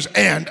others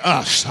and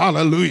us.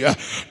 Hallelujah.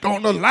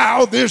 Don't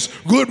allow this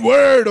good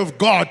word of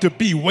God to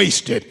be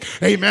wasted.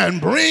 Amen.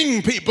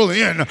 Bring people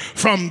in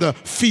from the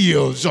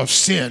fields of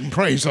sin.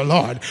 Praise the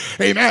Lord.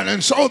 Amen.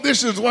 And so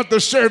this is what the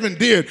servant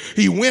did.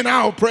 He went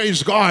out,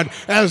 praise God,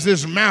 as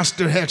this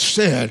master had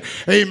said.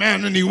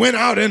 Amen. And he went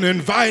out and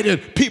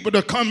invited people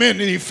to come in,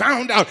 and he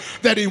found out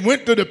that he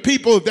went to the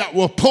people that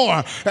were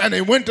poor, and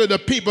he went to the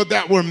people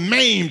that were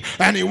maimed,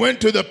 and he went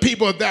to the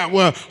people that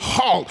were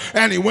halt,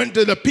 and he went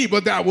to the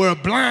people that were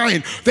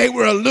blind. They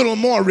were a little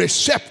more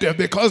receptive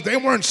because they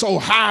weren't so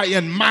high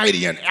and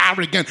mighty and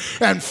arrogant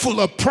and full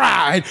of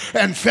pride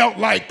and felt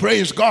like,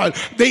 praise God,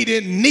 they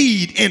didn't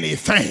need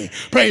anything.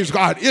 Praise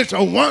God. It's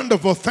a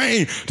wonderful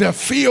thing to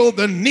feel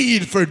the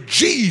need for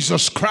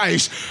Jesus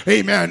Christ,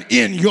 amen,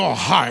 in your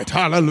heart.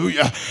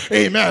 Hallelujah.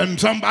 Amen.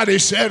 Somebody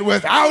said,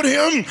 without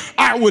him,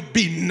 I would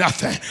be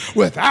nothing.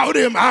 Without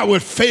him, I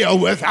would fail.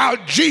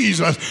 Without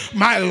Jesus,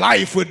 my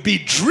life would be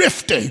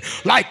drifting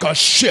like a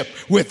ship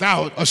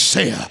without a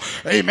sail.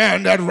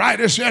 Amen. That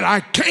writer said, I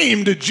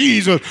came to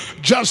Jesus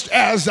just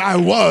as I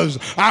was.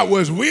 I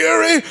was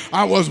weary,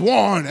 I was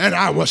worn, and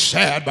I was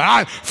sad, but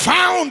I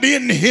found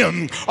in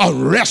him a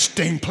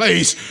resting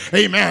place.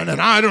 Amen.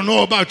 And I don't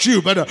know about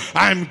you, but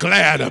I'm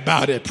glad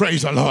about it.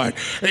 Praise the Lord.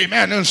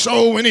 Amen. And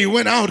so when he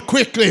went out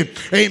quickly,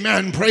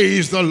 amen,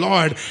 praise the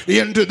Lord,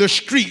 into the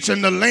streets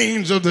and the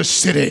lanes of the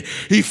city,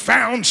 he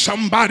found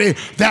somebody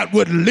that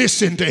would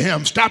listen to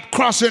him. Stop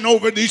crossing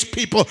over these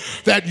people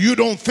that you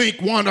don't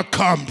think want to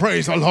come.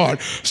 Praise the Lord.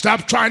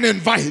 Stop trying to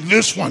invite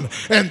this one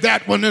and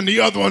that one and the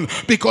other one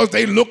because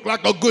they look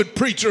like a good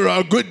preacher or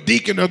a good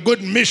deacon, a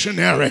good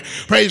missionary.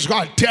 Praise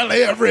God. Tell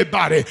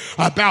everybody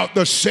about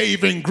the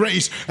saving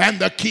grace and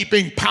the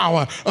keeping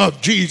power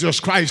of Jesus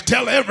Christ.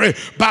 Tell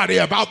everybody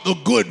about the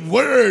good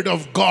word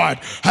of God.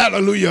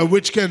 Hallelujah.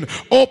 Which can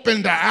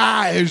open the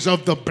eyes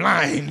of the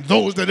blind,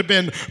 those that have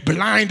been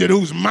blinded,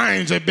 whose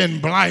minds have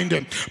been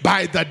blinded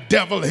by the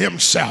devil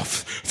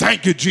himself.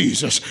 Thank you,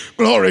 Jesus.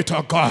 Glory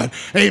to God.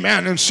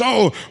 Amen. And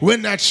so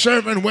when that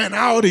servant went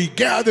out, he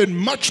gathered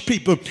much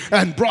people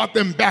and brought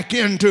them back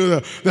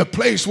into the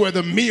place where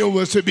the meal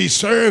was to be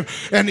served,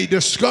 and he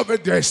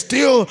discovered there's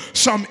still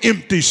some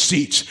empty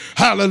seats.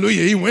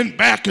 Hallelujah. He went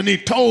back and he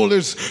told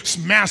his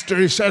master,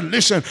 he said,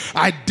 listen,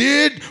 I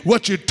did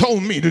what you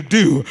told me to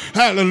do.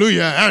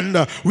 Hallelujah.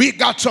 And we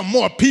got some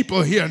more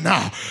people here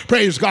now.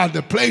 Praise God.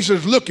 The place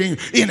is looking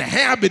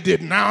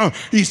inhabited now.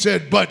 He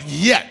said, but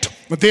yet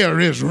there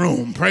is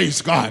room.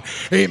 Praise God.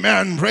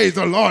 Amen. Praise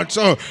the Lord.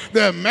 So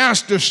the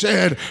master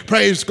said,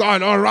 praise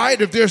God, all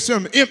right, if there's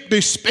some empty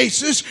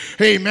spaces,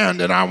 amen,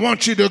 then I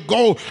want you to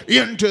go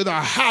into the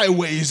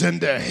highways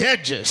and the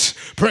hedges.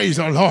 Praise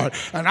the Lord.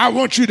 And I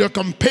want you to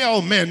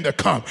compel men to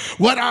come.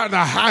 What are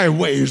the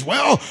highways?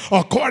 Well,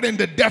 according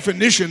to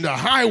definition, the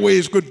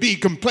highways could be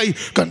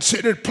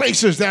considered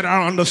places that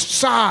are on the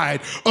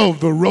side of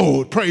the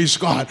road. Praise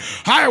God.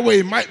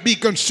 Highway might be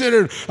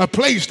considered a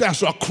place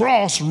that's a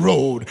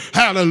crossroad.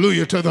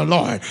 Hallelujah to the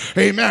Lord.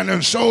 Amen.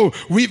 And so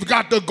we've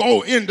got to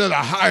go into the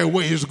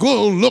highways.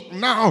 Go look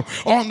now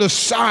on the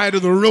side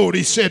of the road,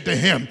 he said to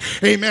him.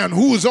 Amen.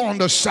 Who's on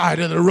the side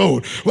of the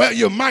road? Well,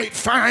 you might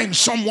find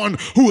someone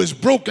who is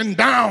broken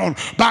down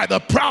by the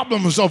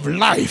problems of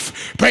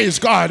life. Praise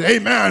God.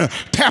 Amen.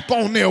 Tap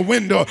on their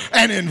window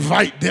and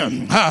invite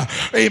them.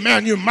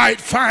 Amen. You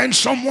might find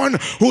someone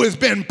who has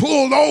been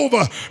pulled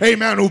over.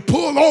 Amen. Who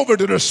pulled over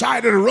to the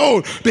side of the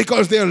road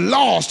because they're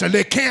lost and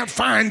they can't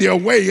find their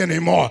way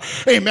anymore.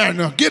 Amen.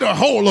 Now get a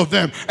hold of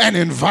them and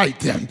invite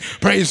them.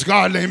 Praise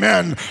God.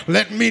 Amen.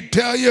 Let me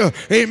tell you,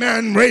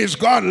 amen, praise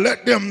God,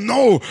 let them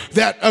know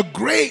that a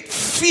great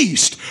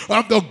feast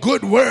of the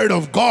good word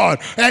of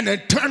God and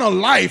eternal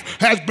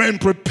life has been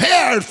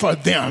prepared for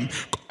them.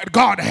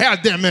 God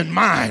had them in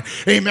mind.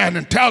 Amen.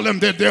 And tell them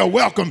that they're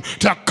welcome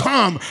to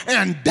come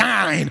and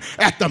dine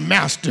at the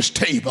master's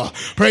table.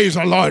 Praise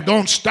the Lord.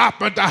 Don't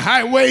stop at the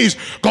highways.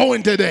 Go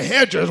into the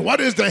hedges. What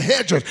is the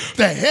hedges?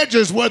 The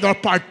hedges were the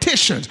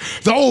partitions.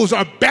 Those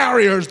are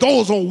barriers.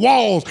 Those are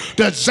walls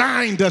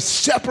designed to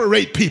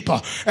separate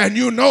people. And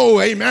you know,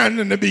 amen,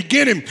 in the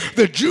beginning,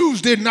 the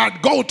Jews did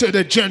not go to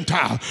the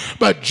Gentiles.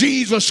 But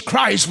Jesus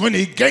Christ, when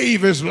he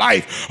gave his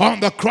life on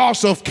the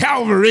cross of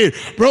Calvary,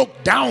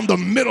 broke down the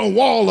middle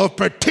wall of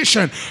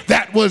partition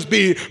that was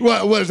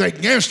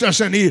against us,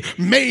 and he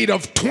made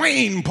of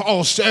twain,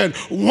 Paul said,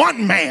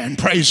 one man.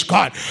 Praise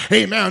God.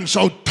 Amen.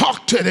 So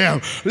talk to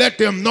them. Let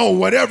them know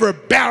whatever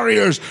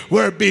barriers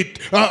were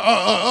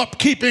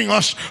keeping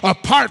us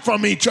apart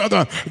from each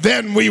other,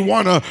 then we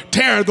want to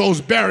tear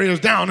those barriers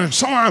down. And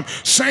so I'm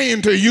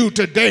saying to you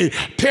today,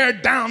 tear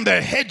down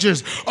the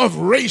hedges of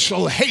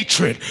racial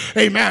hatred.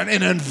 Amen.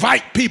 And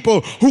invite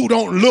people who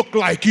don't look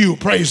like you.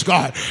 Praise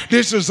God.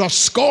 This is a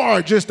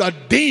scourge, just a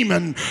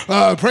demon,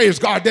 praise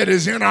God, that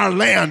is in our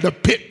land to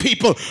pit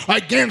people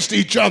against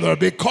each other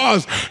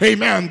because,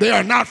 amen, they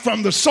are not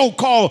from the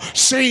so-called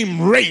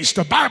same race.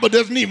 The Bible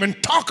doesn't even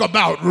talk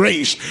about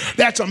race.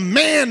 That's a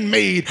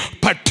man-made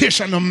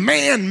partition, a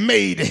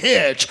man-made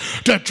hedge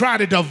to try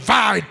to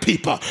divide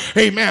people.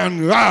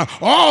 Amen.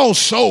 All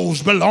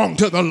souls belong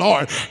to the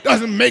Lord.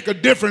 Doesn't make a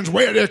difference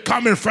where they're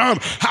coming from,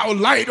 how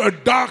light or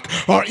dark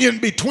or in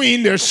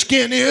between their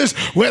skin is,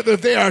 whether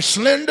they are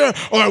slender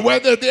or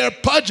whether they're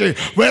pudgy,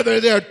 whether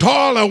they're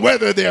tall or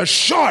whether they're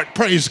short,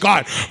 praise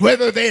God,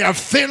 whether they have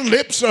thin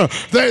lips or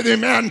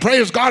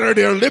praise God, or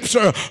their lips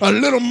are a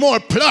little more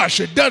plush.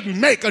 It doesn't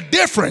make a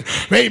difference.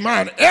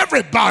 Amen.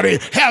 Everybody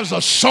has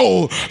a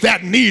soul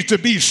that needs to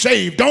be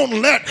saved.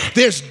 Don't let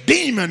this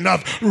demon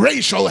of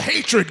racial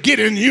hatred get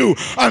in you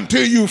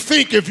until you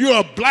think if you're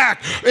a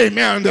black,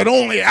 amen, that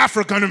only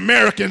African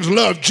Americans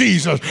love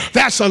Jesus.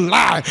 That's a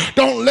lie.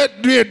 Don't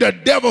let the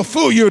devil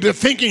fool you to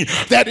thinking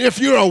that if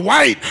you're a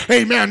white,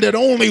 amen, that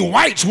only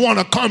whites want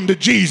to come to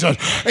Jesus.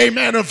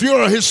 Amen. If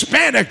you're a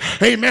Hispanic,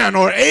 amen,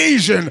 or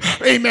Asian,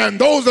 amen,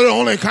 those are the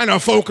only kind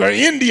of folk, or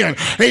Indian,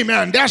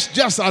 amen, that's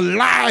just a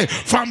lie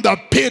from the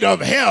pit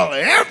of hell.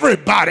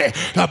 Everybody,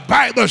 the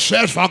Bible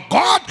says, for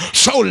God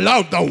so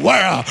loved the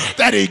world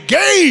that he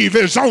gave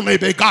his only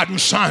begotten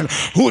Son.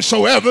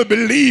 Whosoever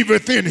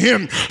believeth in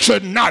him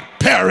should not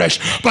perish,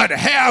 but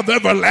have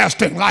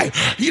everlasting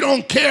life. He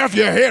don't care if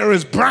your hair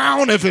is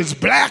brown, if it's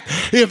black,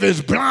 if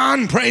it's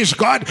blonde, praise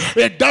God.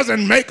 It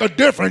doesn't make a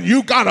difference.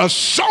 You got a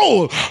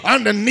soul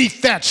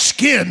underneath that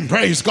skin,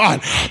 praise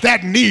God,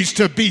 that needs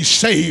to be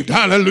saved.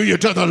 Hallelujah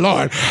to the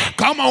Lord.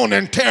 Come on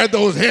and tear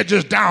those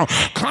hedges down.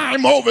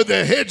 Climb over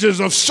the hedges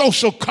of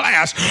social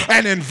class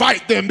and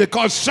invite them,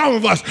 because some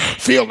of us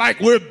feel like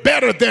we're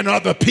better than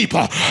other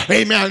people.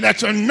 Amen.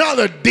 That's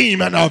another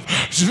demon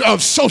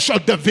of social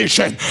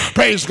division.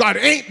 Praise God.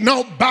 Ain't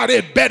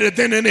nobody better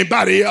than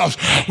anybody else.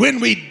 When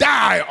we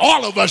die,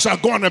 all of us are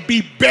going to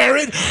be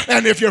buried.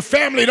 And if your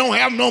family don't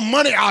have no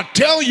money, I'll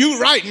tell you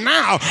right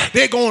now,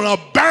 they're going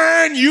to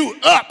burn you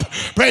up.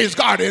 Praise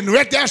God. And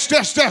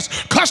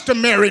that's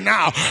customary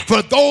now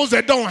for those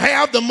that don't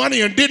have the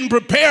money and didn't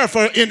prepare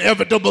for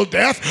inevitable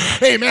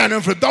death. Amen.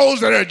 And for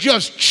those that are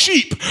just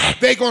cheap,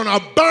 they're going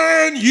to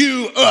burn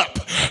you up.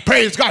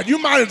 Praise God. You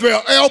might as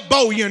well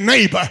elbow your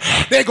neighbor.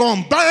 They're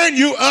going to burn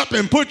you up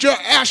and put your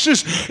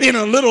ashes in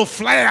a little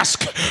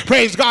flask.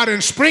 Praise God.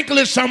 And sprinkle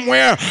it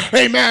somewhere.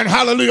 Amen.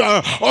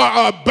 Hallelujah.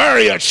 Or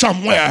bury it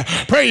somewhere.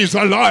 Praise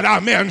the Lord.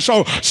 Amen.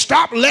 So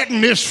stop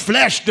letting this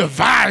flesh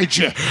divide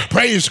you.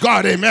 Praise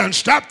God. Amen.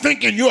 Stop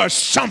thinking you are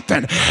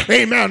something.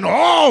 Amen.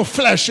 All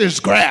flesh is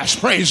grass.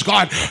 Praise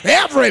God.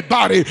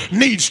 Everybody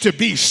needs to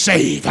be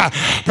saved.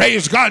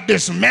 Praise God.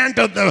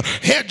 Dismantle the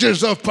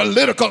hedges of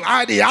political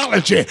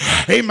ideology.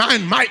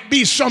 Amen. Might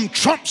be some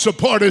Trump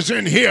supporters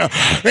in here.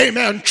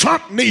 Amen.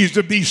 Trump needs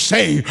to be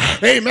saved.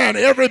 Amen.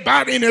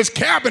 Everybody in his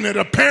cabinet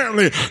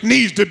apparently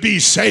needs to be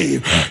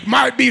saved.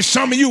 Might be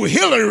some of you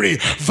Hillary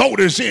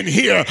voters in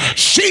here.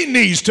 She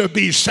needs to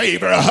be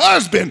saved. Her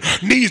husband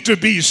needs to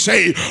be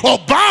saved.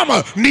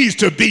 Obama needs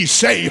to be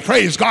saved.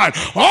 Praise God.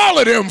 All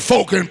of them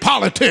folk in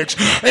politics.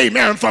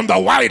 Amen. From the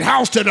White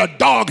House to the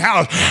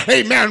doghouse.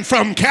 Amen.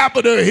 From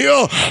Capitol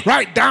Hill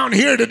right down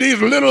here to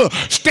these little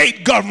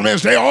state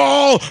governments. They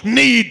all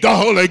need the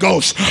Holy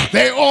Ghost.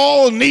 They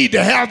all need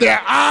to have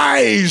their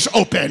eyes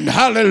open.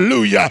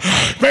 Hallelujah.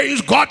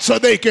 Praise God, so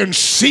they can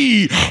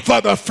see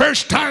for the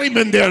first time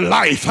in their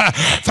life.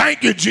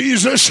 Thank you,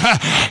 Jesus.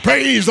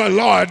 Praise the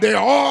Lord. They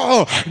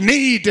all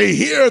need to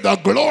hear the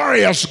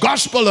glorious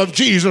gospel of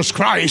Jesus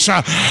Christ.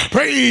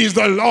 Praise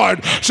the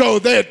Lord, so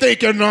that they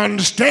can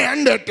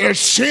understand that their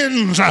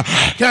sins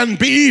can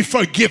be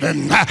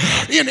forgiven.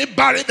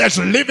 Anybody that's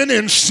living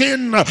in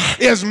sin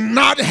is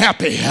not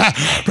happy.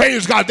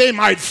 Praise God. They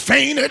might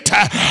fainted,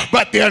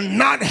 but they're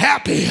not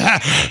happy.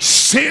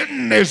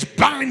 Sin is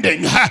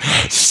binding.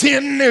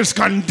 Sin is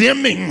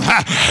condemning.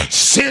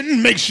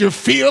 Sin makes you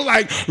feel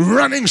like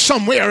running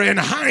somewhere and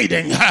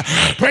hiding.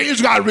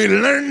 Praise God. We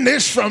learned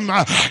this from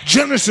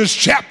Genesis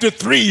chapter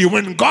 3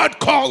 when God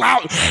called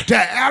out to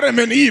Adam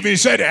and Eve. He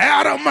said,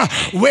 Adam,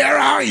 where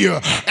are you?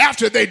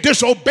 After they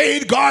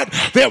disobeyed God,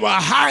 they were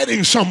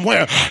hiding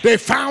somewhere. They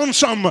found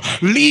some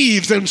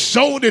leaves and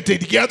sewed it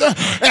together,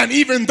 and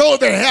even though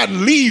they had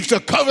leaves to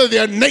cover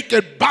their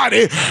naked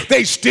body,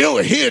 they still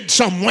hid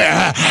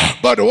somewhere.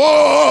 But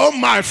oh,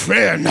 my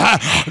friend,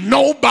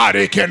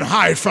 nobody can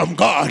hide from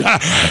God.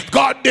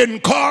 God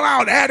didn't call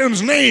out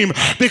Adam's name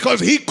because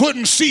he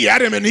couldn't see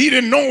Adam and he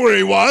didn't know where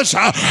he was,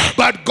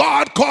 but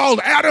God called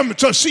Adam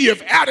to see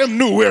if Adam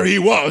knew where he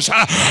was.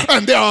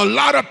 And there are a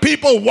lot of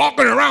people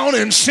walking around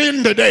in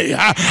sin today.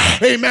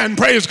 Amen.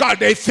 Praise God.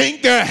 They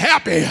think they're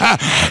happy,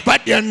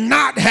 but they're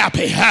not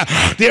happy.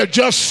 They're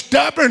just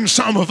stubborn,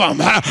 some of them.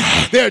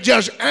 They're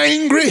just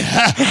angry.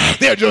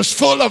 They're just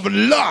full of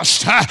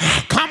lust.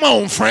 Come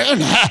on,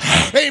 friend.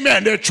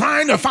 Amen. They're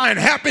trying to find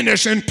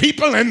happiness in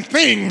people and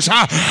things.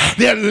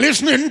 They're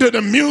listening to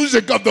the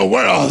music of the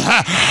world.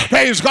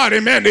 Praise God.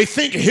 Amen. They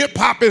think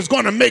hip-hop is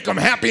going to make them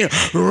happy.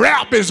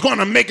 Rap is going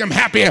to make them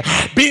happy.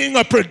 Being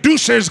a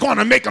producer is going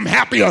to make them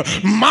happy.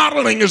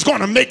 Modeling is going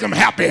to make them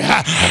happy.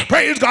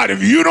 Praise God.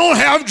 If you don't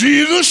have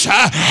Jesus,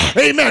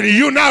 amen,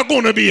 you're not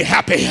going to be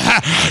happy.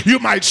 You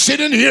might sit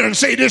in here and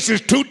say, this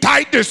is too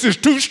tight, this is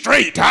too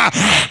straight.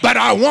 But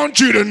I want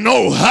you to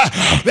know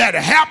that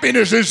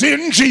happiness is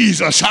in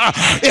Jesus.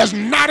 It's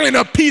not in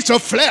a piece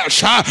of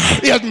flesh.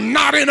 It's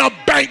not in a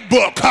bank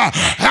book.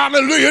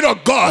 Hallelujah to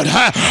God.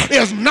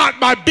 It's not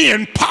by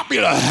being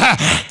popular.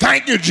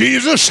 Thank you,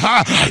 Jesus.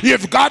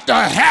 You've got to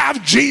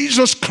have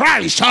Jesus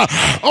Christ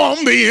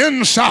on the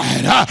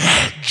inside.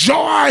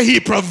 Joy he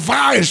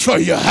provides for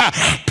you.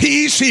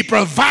 Peace he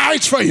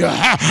provides for you.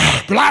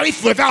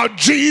 Life without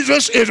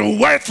Jesus is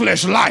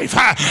worthless life.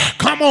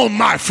 Come on,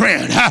 my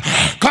friend.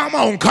 Come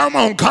on, come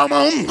on, come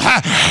on.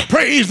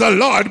 Praise the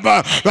Lord.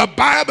 But the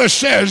Bible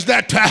says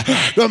that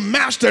the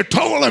master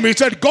told him, he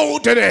said, go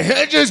to the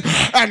hedges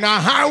and the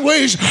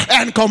highways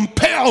and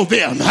compel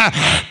them.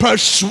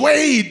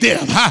 Persuade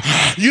them.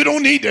 You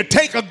don't need to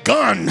take a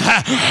gun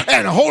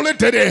and hold it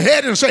to their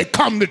head and say,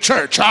 come to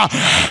church.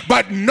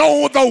 But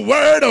know the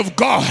word of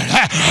God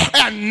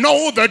and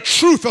know the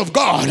truth of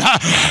God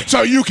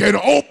so you can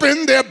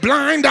open their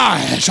blind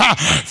eyes.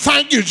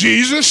 Thank you,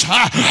 Jesus.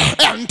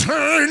 And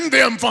turn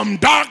them from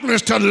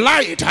darkness to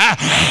light,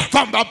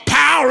 from the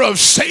power of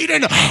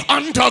Satan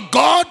unto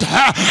God,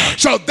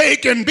 so they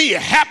can be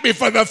happy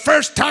for the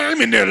first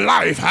time in their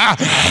life.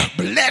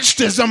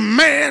 Blessed is a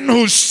man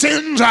whose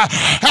sins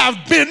have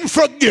been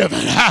forgiven.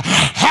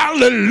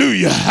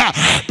 Hallelujah.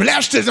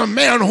 Blessed is a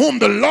man whom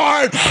the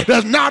Lord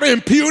does not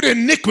impute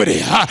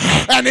iniquity,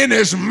 and in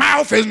his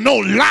mouth is no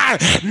lie,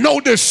 no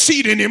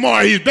deceit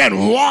anymore. He's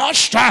been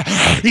washed,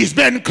 he's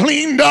been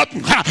cleaned up,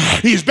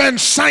 he's been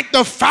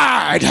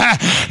sanctified,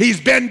 he's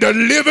been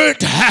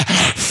delivered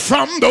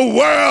from the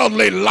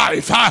worldly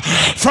life,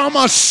 from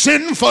a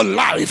sinful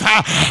life.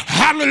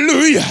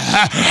 Hallelujah.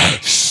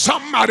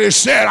 Somebody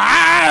said,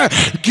 I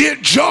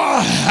get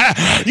joy.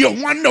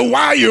 You wonder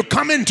why you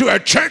come into a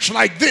church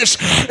like this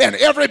and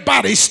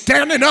everybody's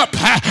standing up,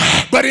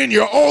 but in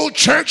your old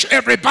church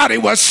everybody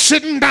was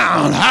sitting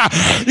down.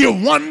 You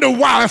wonder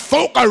why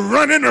folk are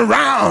running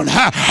around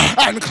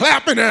and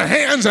clapping their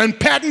hands and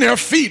patting their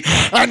feet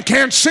and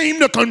can't seem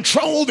to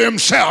control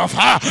themselves.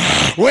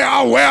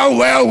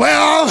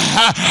 Well,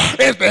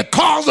 it's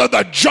because of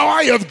the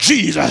joy of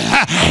Jesus.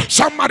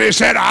 Somebody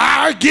said,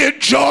 I get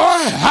joy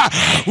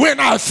when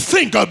I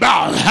think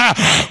about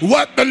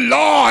what the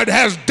Lord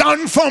has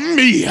done for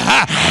me.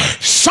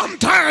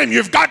 Sometime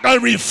you've got to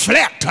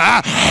reflect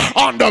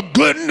on the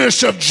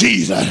goodness of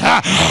Jesus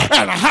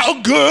and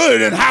how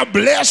good and how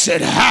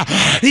blessed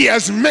he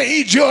has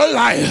made your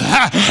life.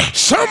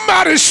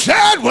 Somebody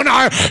said, when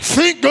I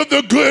think of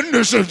the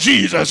goodness of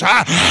Jesus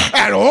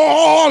and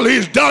all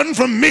he's done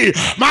for me,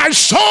 my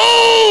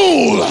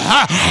soul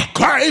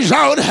cries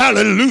out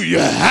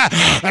hallelujah.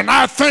 And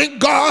I thank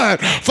God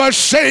for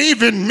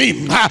saving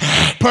me.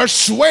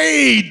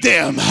 Persuade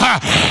them,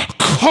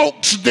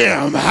 coax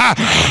them,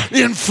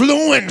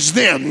 influence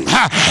them,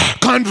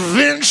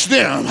 convince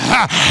them,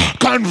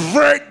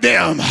 convert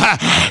them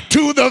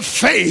to the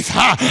faith.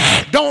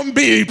 Don't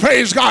be,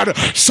 praise God,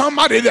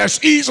 somebody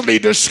that's easily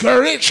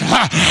discouraged.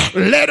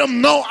 Let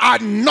them know, I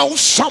know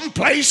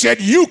someplace that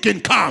you can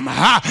come,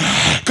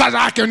 because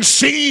I can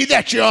see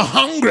that you're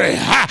hungry.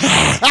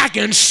 I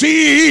can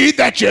see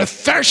that you're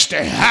thirsty.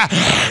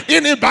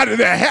 Anybody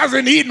that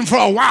hasn't eaten for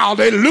a while,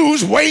 they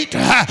lose weight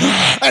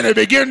and they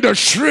begin to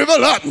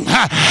shrivel up.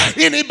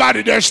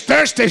 Anybody that's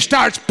thirsty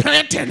starts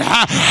panting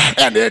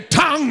and their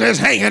tongue is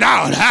hanging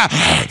out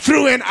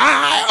through an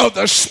eye of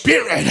the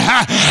Spirit.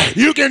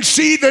 You can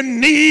see the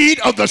need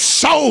of the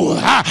soul.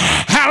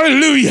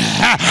 Hallelujah.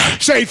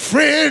 Say,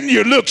 friend,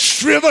 you look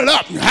shriveled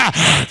up.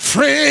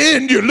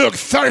 Friend, you look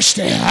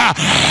thirsty.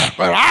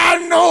 But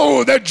I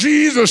know that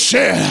Jesus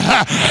said,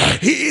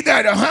 he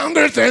that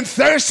hungereth and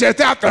thirsteth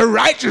after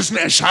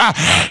righteousness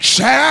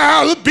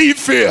shall be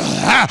filled.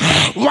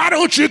 Why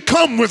don't you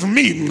come with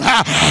me?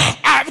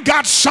 I've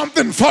got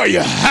something for you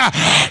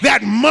that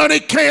money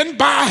can't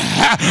buy.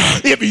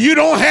 If you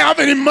don't have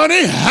any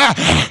money,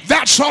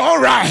 that's all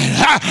right.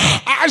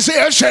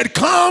 Isaiah said,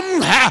 come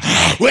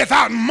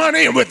without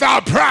money and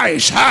without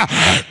price.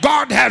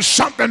 God has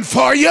something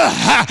for you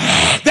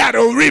that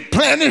will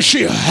replenish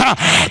you.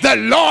 The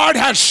Lord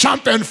has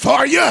something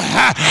for you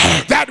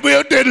that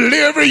will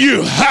deliver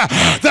you.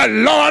 The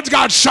Lord's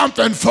got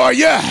something for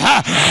you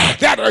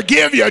that will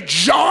give you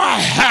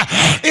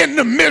joy in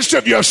the midst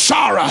of your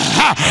sorrow,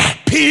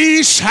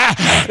 peace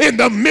in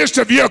the midst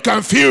of your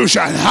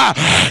confusion.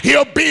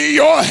 He'll be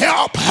your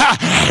help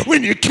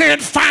when you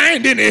can't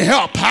find any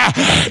help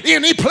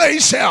any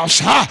place else.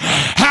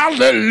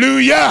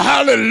 Hallelujah,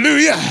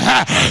 hallelujah.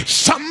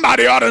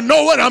 Somebody ought to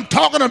know what I'm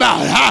talking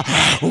about.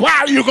 Why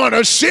are you going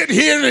to sit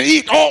here and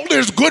eat all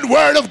this good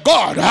word of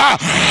God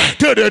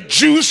till the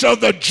juice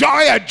of the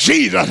joy of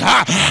Jesus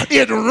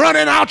is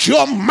running out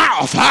your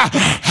mouth?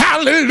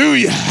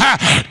 Hallelujah.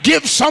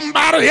 Give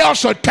somebody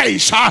else a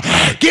taste.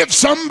 Give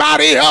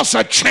somebody else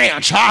a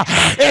chance.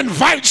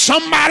 Invite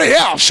somebody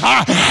else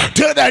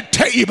to the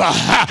table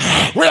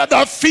where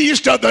the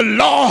feast of the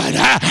Lord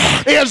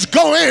is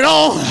going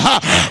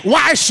on.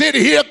 Why sit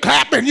here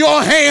clapping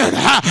your hand,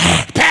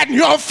 patting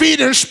your feet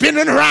and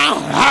spinning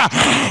around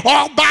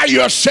all by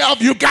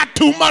yourself? You got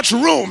too much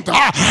room.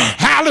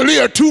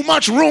 Hallelujah. Too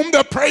much room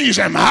to praise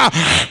him.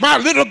 My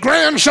little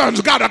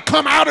grandson's got to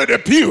come out of the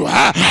pew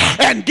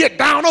and get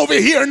down over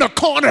here in the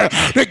corner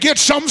to get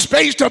some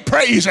space to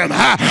praise him.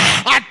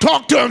 I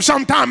talked to him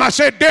sometime. I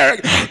said,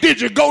 Derek,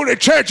 did you go to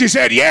church? He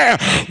said, yeah,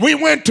 we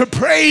went to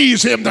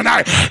praise him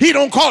tonight. He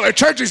don't call it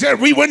church. He said,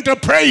 we went to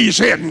praise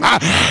him.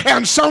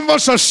 And some of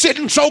us are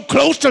sitting so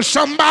close to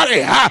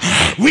somebody,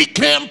 we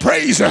can't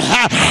praise him.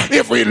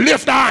 If we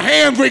lift our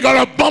hands, we're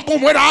going to bump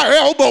them with our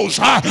elbows.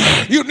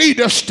 You need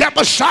to step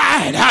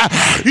aside.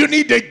 You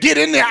need to get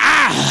in the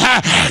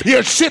aisle.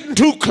 You're sitting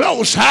too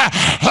close.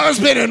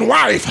 Husband and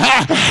wife,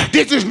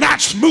 this is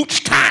not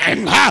smooch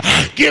time.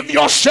 Give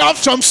yourself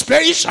some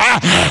space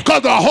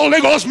because the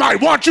Holy Ghost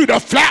might want you to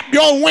flap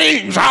your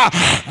wings.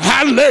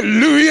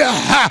 Hallelujah.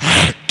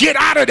 Get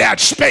out of that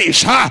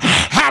space.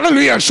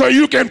 Hallelujah. So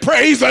you can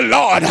praise the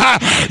Lord.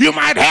 You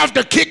might have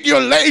to kick your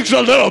legs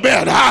a little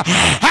bit.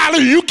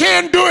 Hallelujah. You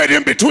can't do it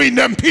in between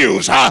them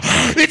pews.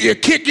 If you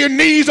kick your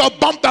knees or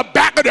bump the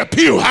back of the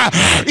pew,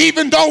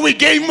 even though we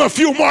gave them a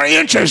few more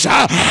inches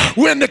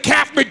when the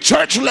Catholic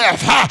Church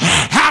left,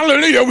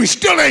 hallelujah, we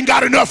still ain't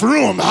got enough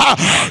room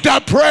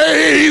to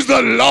praise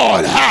the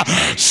Lord.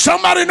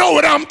 Somebody know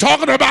what I'm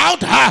talking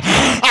about?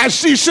 I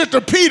see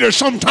Sister Peter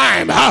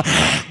sometime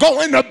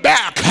go in the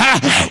back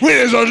where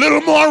there's a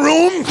little more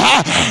room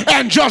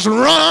and just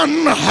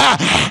run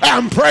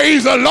and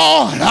praise the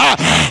Lord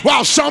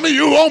while some of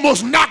you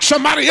almost knock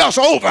somebody else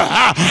over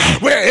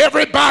where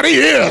everybody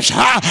is.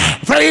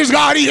 Praise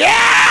God.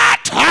 Yet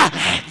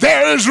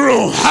there is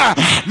room.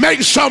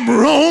 Make some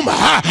room.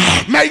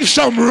 Make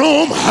some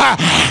room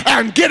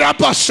and get up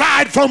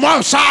aside from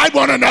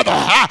one another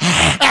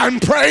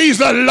and praise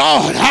the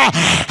Lord.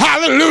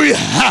 Hallelujah.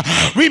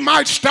 We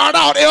might start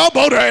out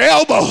elbow to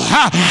elbow,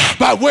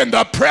 but when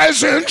the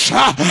presence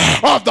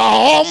of the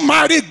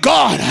Almighty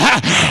God,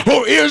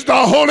 who is the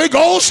Holy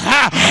Ghost,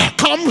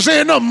 comes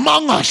in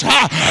among us,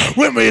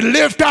 when we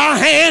lift our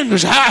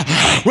hands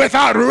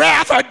without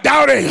wrath or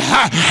doubting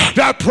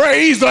to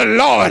praise the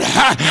Lord,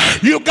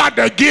 you got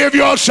to give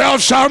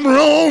yourself some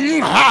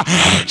room.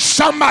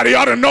 Somebody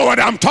ought to know what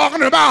I'm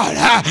talking about.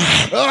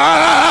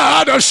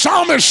 The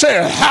psalmist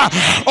said,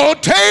 oh,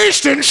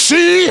 taste and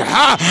see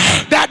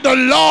that the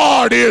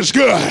Lord is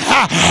good.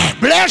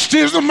 Blessed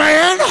is the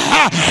man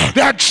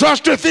that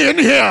trusteth in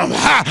him.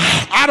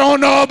 I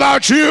don't know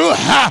about you,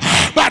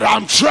 but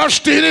I'm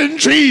trusting in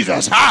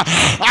Jesus.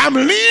 I'm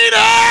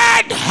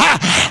leaning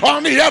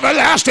on the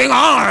everlasting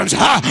arms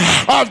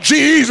of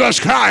Jesus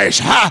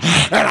Christ.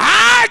 And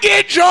I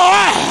get joy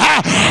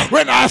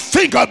when I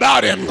think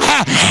about him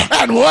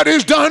and what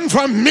he's done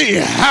for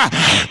me.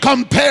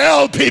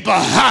 Compel people.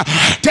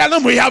 Tell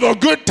them we have a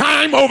good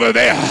time over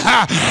there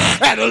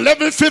at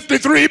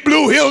 1153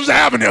 Blue Hills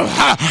Avenue.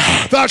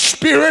 The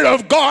Spirit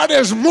of God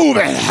is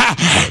moving.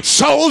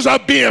 Souls are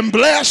being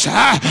blessed.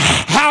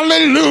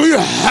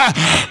 Hallelujah.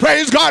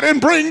 praise God, and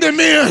bring them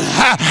in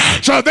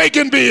so they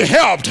can be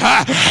helped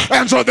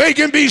and so they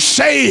can be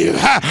saved,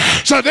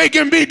 so they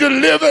can be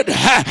delivered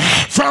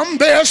from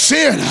their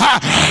sin.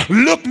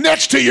 Look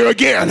next to you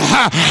again.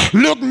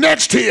 Look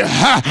next to you.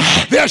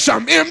 There's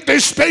some empty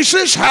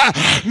spaces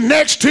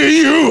next to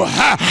you.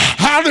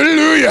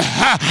 Hallelujah.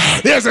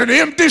 There's an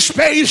empty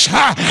space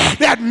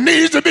that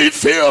needs to be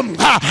filled.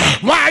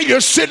 While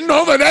you're sitting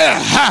over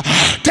there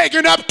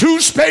taking up two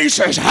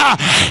spaces,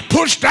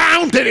 push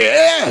down to the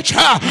edge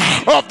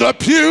of the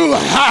pew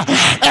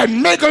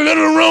and make a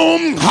little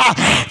room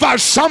for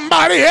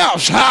somebody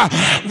else.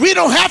 We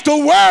don't have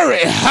to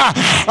worry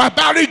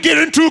about it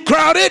getting too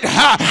crowded,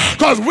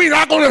 because we're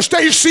not going to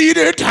stay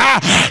seated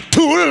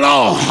too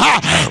long.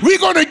 We're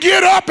going to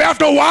get up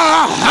after a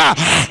while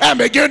and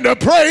begin to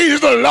praise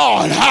the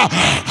Lord.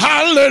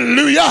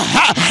 Hallelujah.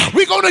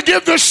 We're going to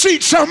give the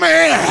seat some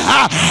air.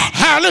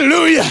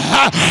 Hallelujah.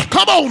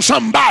 Come on,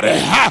 somebody.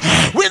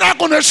 We're not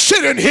going to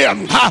sit in here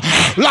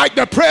like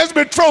the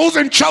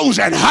Presbyterians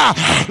chosen,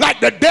 like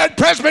the dead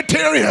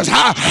Presbyterians,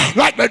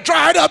 like the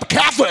dried up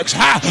Catholics,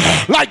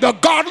 like the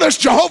godless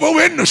Jehovah's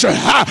Witnesses.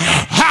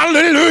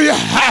 Hallelujah.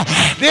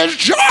 There's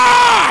joy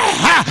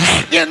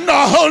in the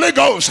Holy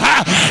Ghost.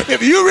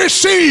 If you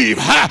receive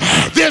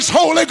this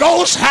Holy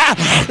Ghost,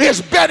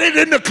 it's better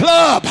than the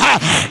club,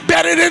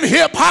 better than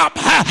hip hop,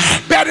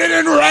 better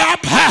than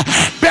rap,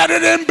 better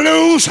than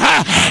blues,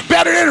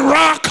 better than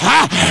rock.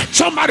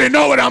 Somebody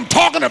know what I'm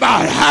talking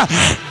about.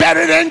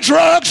 Better than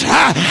drugs.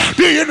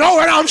 Do you know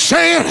what I'm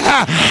saying?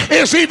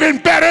 It's even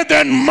better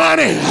than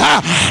money.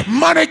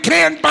 Money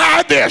can't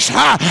buy this.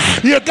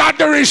 You got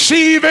to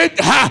receive it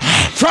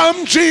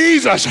from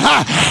Jesus.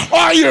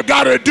 All you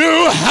got to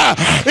do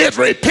is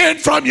repent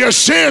from your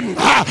sin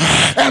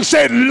and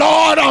say,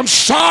 Lord, I'm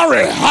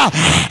sorry.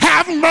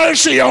 Have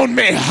mercy on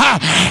me.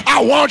 I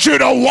want you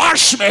to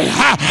wash me.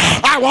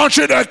 I want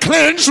you to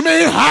cleanse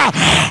me.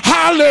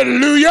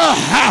 Hallelujah.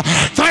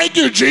 Thank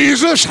you,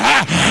 Jesus.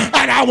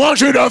 And I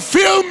want you to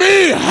fill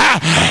me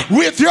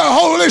with your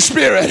Holy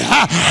Spirit.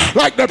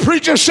 Like the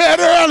preacher said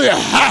earlier,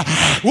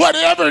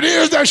 whatever it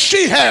is that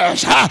she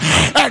has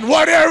and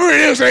whatever it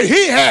is that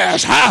he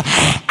has,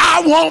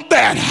 I want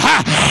that.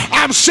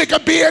 I'm sick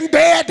of being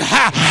dead.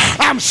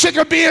 I'm sick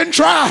of being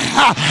dry.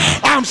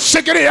 I'm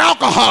sick of the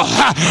alcohol.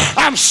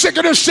 I'm sick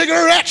of the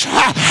cigarettes.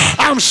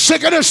 I'm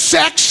sick of the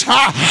sex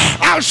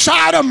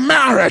outside of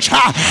marriage.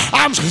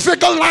 I'm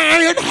sick of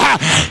lying,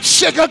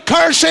 sick of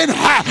cursing,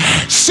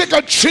 sick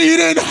of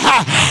cheating.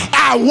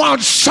 I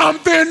want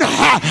something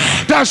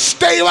to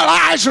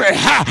stabilize me.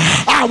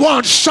 I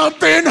want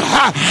something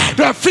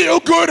to feel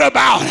good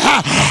about.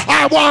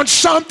 I want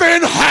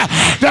something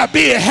to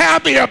be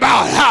happy about.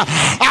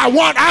 I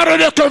want out of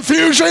the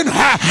confusion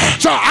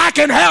so I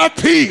can have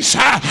peace.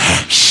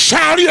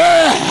 Shout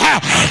yeah!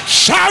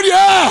 Shout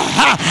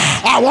yeah!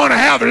 I want to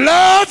have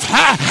love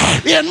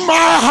in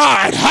my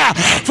heart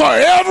for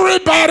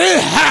everybody.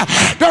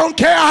 Don't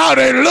care how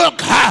they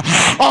look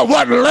or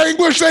what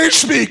language they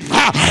speak.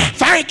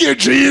 Thank you,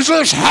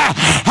 Jesus.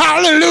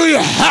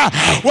 Hallelujah.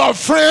 Well,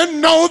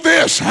 friend, know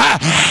this.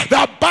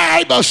 The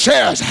Bible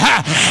says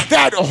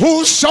that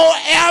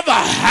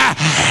whosoever,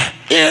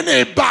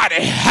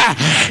 anybody,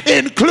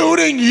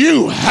 including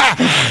you,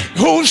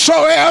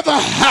 whosoever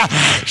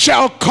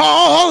shall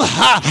call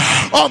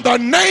on the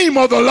name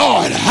of the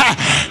Lord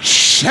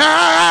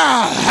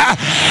shall.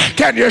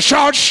 Can you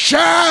shout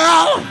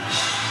shall?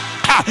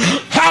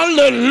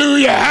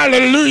 Hallelujah,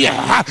 hallelujah.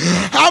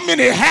 How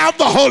many have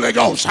the Holy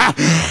Ghost?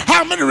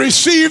 How many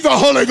receive the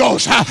Holy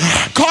Ghost?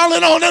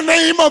 Calling on the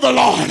name of the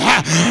Lord.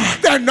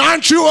 Then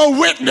aren't you a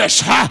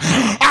witness?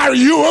 Are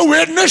you a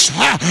witness?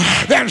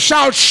 Then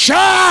shout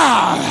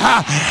shall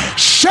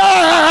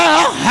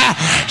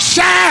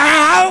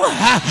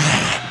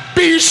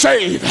be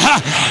saved.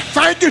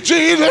 Thank you,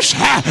 Jesus.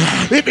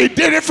 If he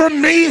did it for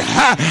me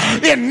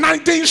in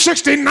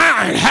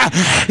 1969,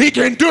 he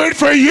can do it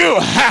for you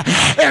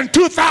in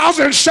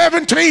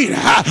 2017.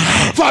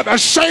 For the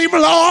same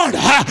Lord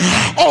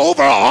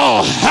over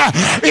all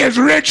is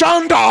rich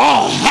unto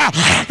all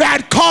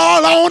that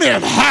call on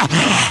him.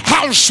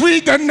 How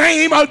sweet the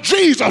name of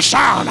Jesus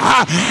sound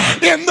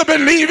in the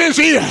believer's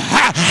ear.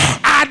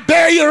 I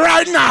dare you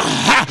right now.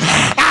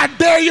 I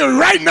dare you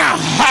right now.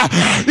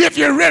 If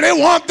you really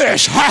want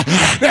this,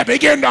 then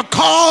begin to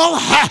call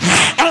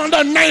on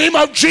the name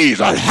of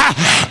Jesus.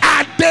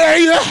 I dare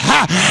you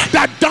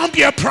to dump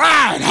your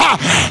pride.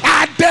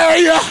 I dare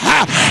you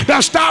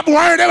to stop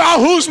worrying about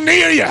who's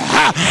near you.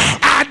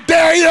 I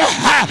dare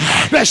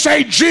you to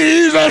say,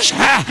 Jesus,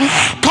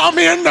 come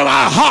into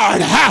my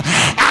heart.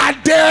 I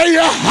dare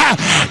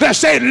you to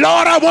say,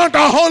 Lord, I want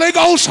the Holy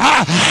Ghost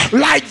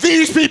like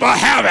these people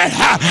have it.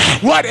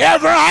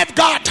 Whatever I've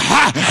got,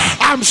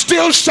 I'm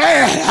still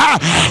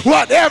sad.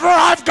 Whatever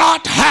I've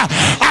got,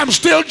 I'm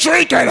still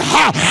drinking.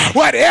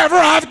 Whatever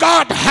I've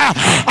got,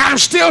 I'm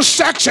still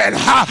sexing.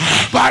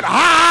 But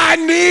I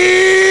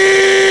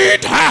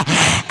need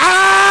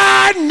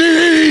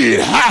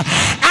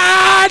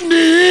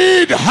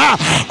need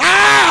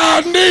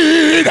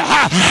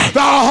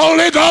the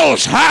Holy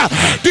Ghost.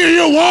 Do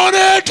you want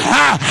it?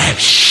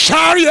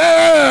 Shout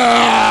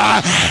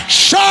yeah!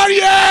 Shout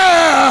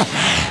yeah!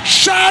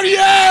 Shout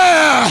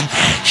yeah!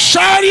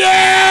 Shout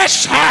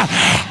yes!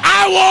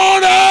 I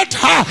want it!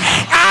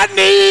 I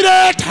need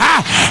it!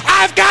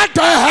 I've got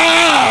to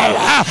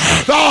have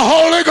the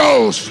Holy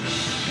Ghost.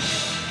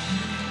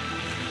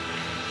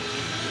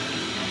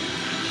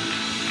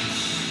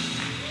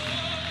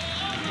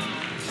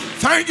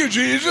 Thank you,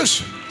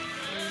 Jesus.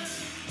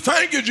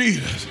 Thank you,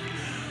 Jesus.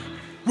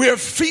 We're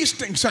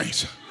feasting,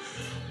 saints,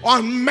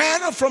 on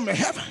manna from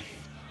heaven.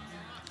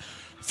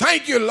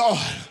 Thank you, Lord.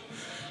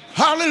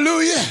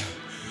 Hallelujah.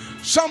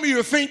 Some of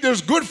you think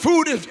there's good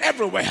food is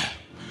everywhere,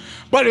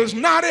 but it's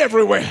not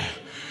everywhere.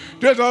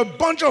 There's a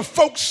bunch of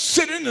folks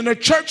sitting in the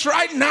church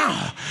right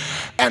now,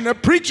 and the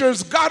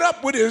preacher's got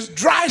up with his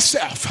dry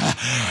self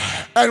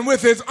and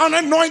with his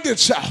unanointed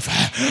self.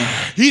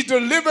 He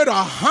delivered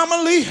a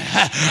homily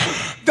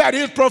that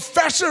his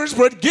professors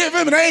would give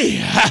him an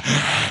A,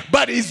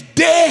 but he's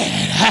dead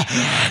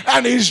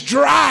and he's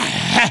dry.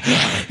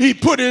 He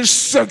put his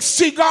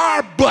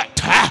cigar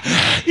butt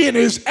in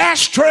his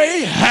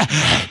ashtray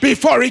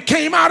before he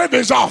came out of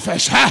his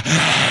office.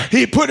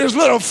 He put his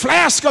little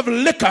flask of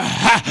liquor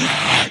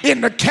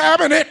in the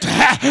cabinet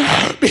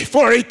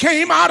before he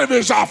came out of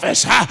his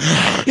office.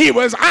 He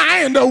was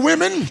eyeing the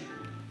women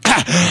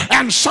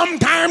and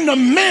sometime the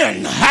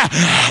men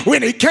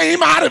when he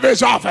came out of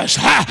his office.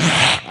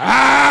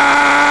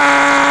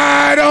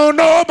 I don't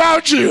know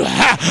about you,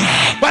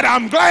 but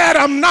I'm glad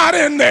I'm not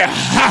in there.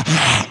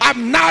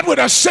 I'm not with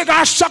a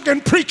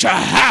cigar-sucking preacher.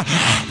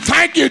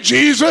 Thank you,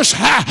 Jesus.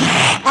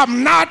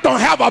 I'm not going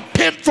to have a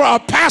pimp for a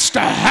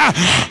pastor.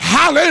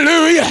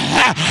 Hallelujah.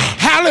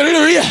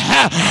 Hallelujah.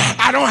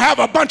 I don't have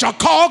a bunch of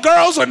call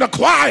girls in the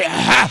choir.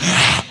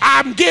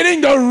 I'm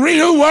getting the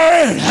real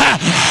word.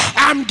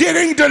 I'm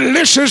getting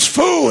delicious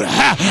food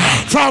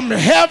from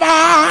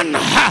heaven.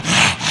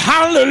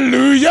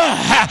 Hallelujah.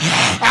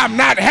 I'm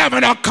not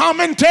having a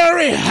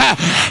commentary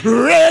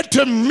read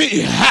to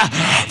me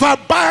for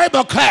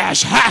Bible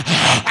class.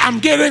 I'm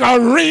getting a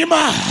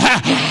rhema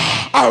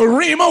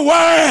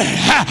word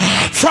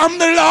from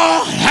the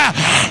Lord.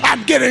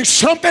 I'm getting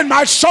something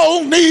my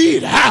soul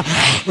needs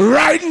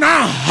right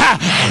now.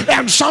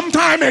 And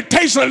sometimes it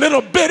tastes a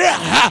little bitter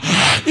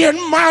in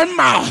my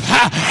mouth,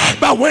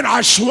 but when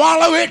I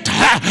swallow it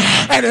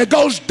and it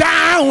goes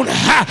down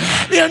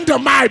into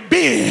my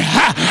being,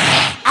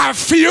 I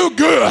feel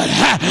good.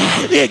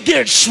 It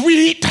gets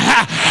sweet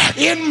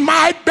in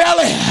my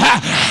belly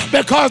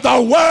because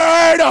the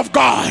word of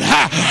God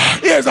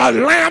is a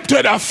lamp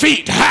to the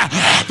feet.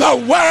 The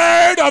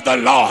word of the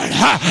Lord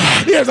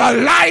is a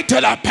light to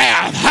the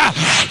path.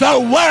 The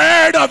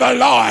word of the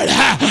Lord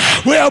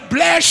will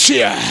bless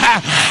you,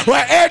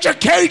 will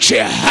educate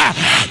you.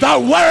 The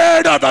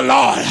word of the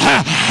Lord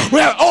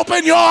will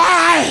open your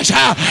eyes.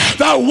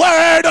 The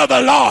word of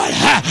the Lord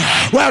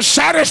will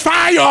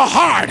satisfy your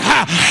heart.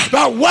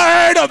 The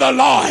word of the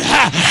Lord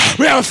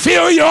will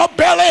fill your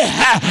belly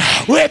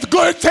with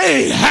good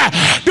things.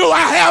 Do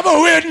I have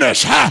a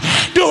witness?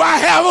 Do I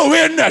have a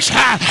witness?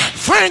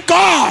 Thank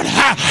God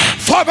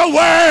for the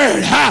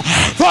word,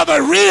 for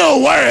the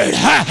real word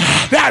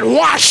that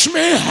washed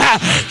me,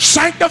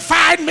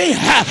 sanctified me,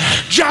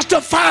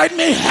 justified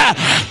me,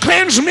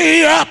 cleansed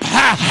me up.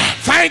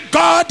 Thank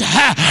God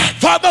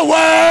for the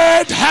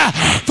word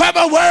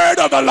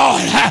of the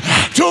Lord.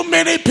 Too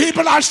many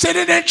people are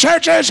sitting in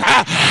churches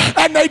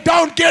and they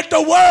don't get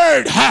the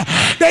word.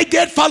 They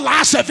get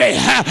philosophy.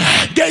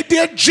 They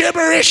get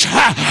gibberish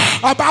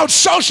about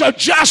social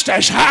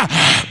justice.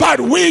 But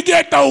we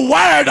get the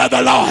word of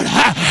the Lord.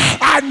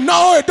 I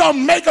know it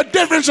don't make a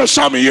difference to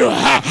some of you,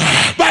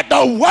 but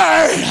the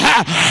word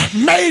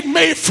made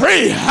me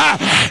free.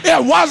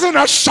 It wasn't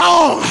a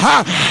song.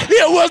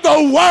 It was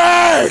the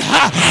word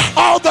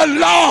of the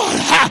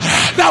Lord.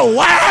 The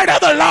word of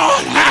the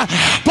Lord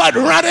but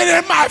running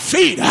in my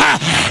feet.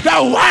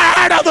 The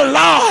word of the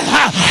Lord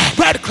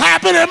but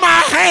clapping in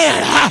my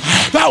hand.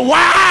 The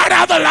word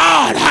of the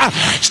Lord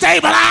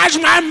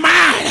stabilized my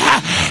mind.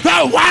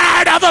 The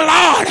word of the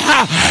Lord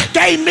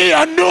gave me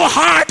a new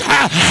heart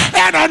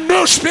and a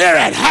new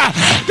spirit.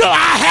 Do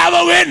I have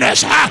a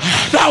witness?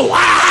 The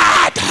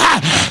word,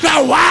 the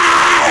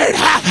word,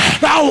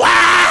 the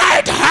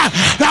word,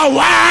 the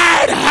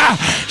word.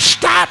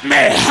 Stop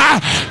me,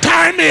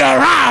 turn me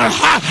around.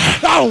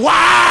 The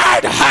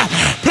word,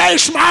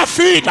 place my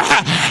feet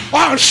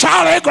on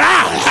solid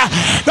ground.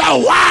 The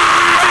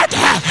word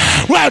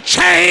will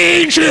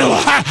change you.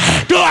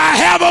 Do I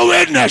have a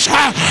witness?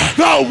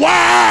 The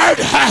word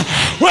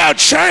will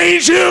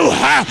change you.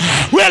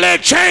 Will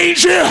it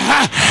change you?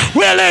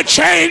 Will it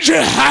change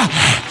you?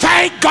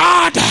 Thank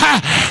God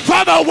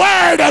for the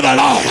word of the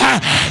Lord.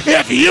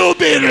 If you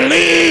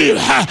believe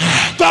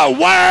the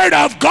word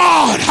of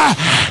God,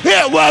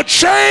 it will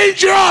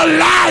change your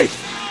life.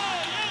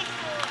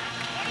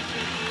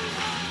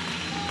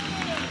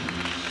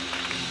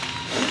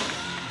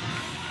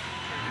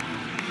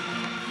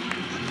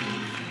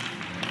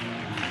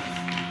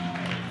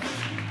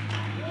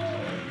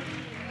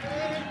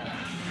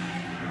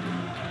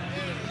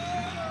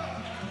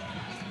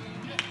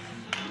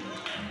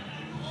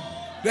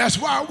 That's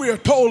why we are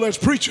told as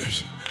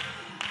preachers,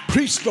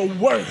 preach the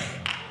word.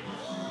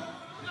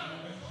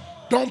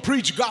 Don't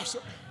preach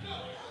gossip.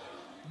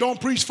 Don't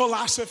preach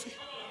philosophy.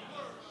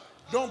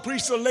 Don't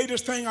preach the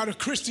latest thing out of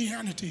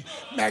Christianity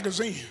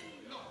magazine.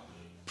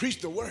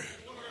 Preach the word.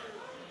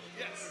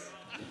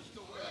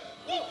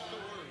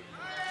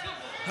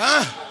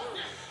 Huh?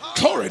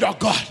 Glory to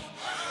God.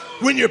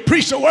 When you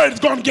preach the word, it's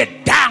going to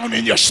get down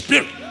in your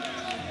spirit.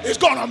 It's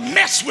going to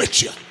mess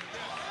with you.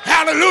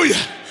 Hallelujah.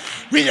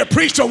 When you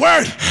preach the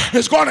word,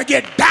 it's going to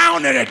get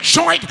down in the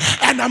joint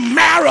and the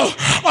marrow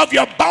of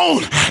your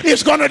bone.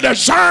 It's going to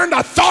discern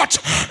the thoughts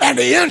and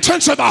the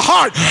intents of the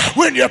heart.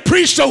 When you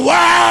preach the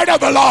word of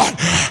the Lord,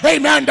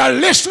 amen, the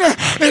listener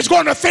is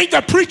going to think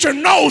the preacher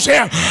knows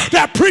him.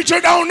 That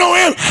preacher don't know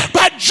him,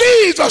 but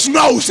Jesus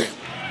knows him.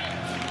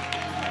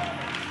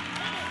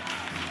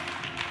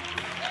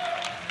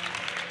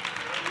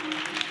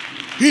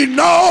 He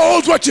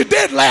knows what you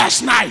did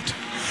last night.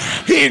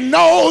 He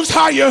knows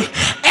how you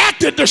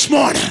acted this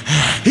morning.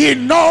 He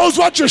knows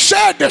what you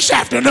said this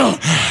afternoon.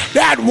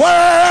 That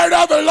word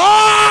of the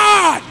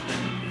Lord.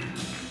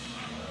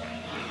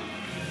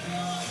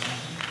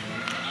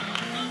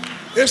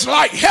 It's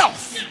like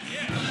health.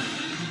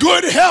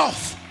 Good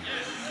health.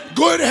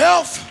 Good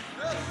health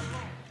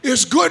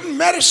is good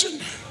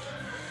medicine,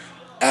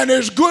 and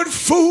it's good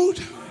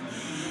food,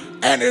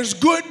 and it's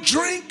good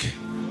drink.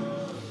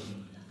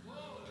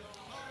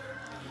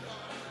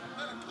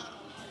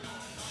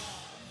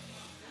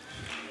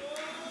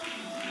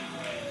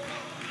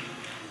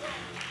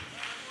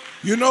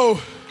 You know,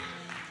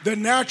 the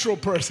natural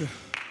person,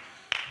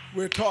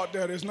 we're taught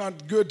that it's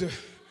not good to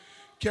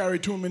carry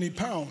too many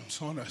pounds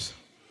on us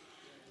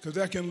because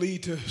that can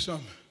lead to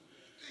some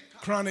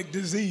chronic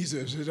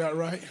diseases. Is that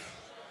right?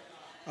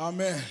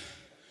 Amen.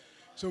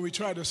 So we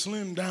try to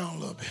slim down a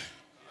little bit.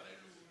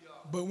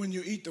 But when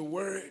you eat the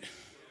word,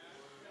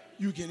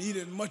 you can eat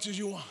as much as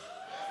you want.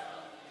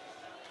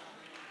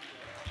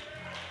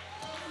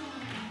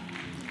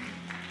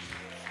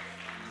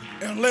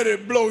 And let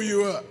it blow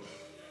you up.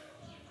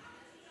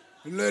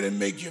 And let it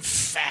make you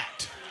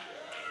fat.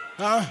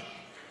 Huh?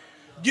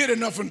 Get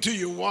enough until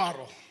you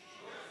waddle.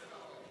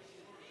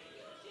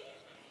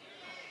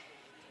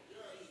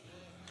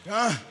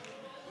 Huh?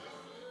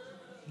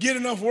 Get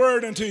enough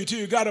word until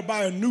you got to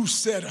buy a new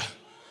set of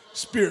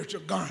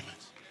spiritual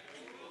garments.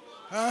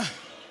 Huh?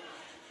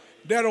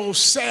 That old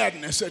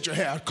sadness that you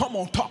have. Come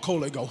on, talk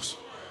Holy Ghost.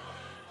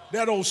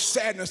 That old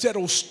sadness, that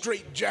old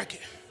straight jacket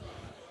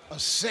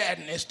of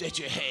sadness that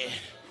you had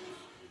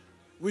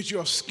with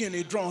your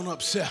skinny, drawn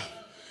up self.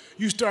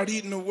 You start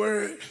eating the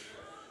word,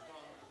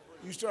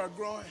 you start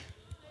growing.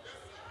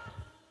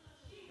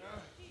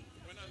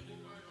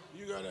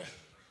 You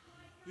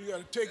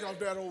gotta take off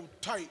that old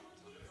tight,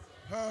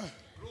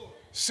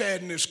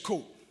 sadness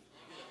coat.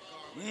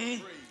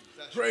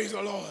 Praise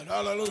the Lord,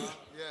 hallelujah.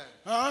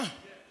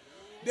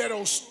 That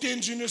old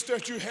stinginess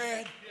that you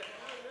had,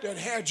 that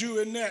had you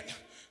in that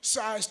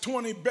size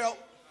 20 belt,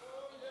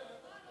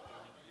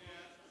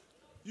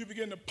 you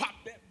begin to pop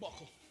that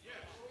buckle.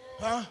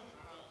 Huh?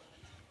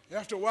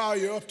 After a while,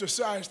 you're up to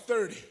size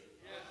 30,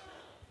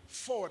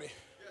 40.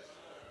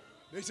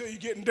 They say you're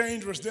getting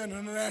dangerous then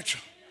in the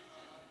natural.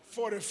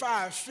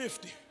 45,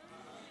 50.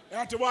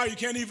 After a while, you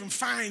can't even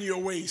find your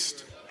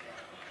waist.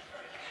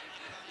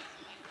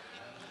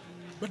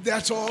 But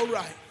that's all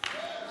right.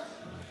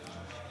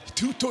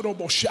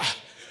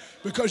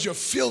 Because you're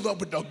filled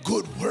up with the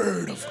good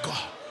word of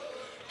God.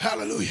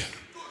 Hallelujah.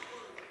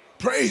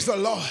 Praise the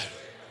Lord.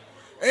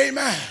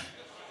 Amen.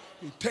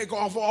 You take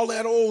off all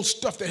that old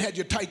stuff that had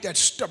you tight, that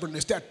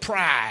stubbornness, that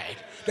pride,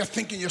 that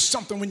thinking you're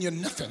something when you're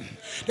nothing,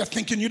 that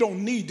thinking you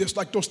don't need this,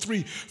 like those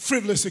three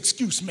frivolous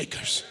excuse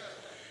makers.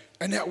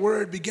 And that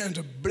word began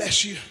to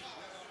bless you,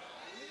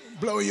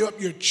 blow you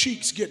up, your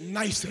cheeks get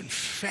nice and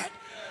fat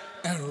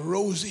and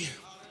rosy.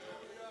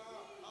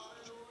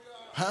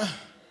 Huh?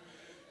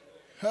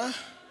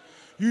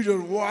 You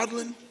just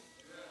waddling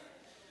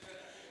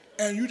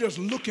and you just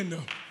looking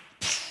to,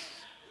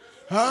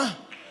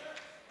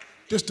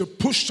 just to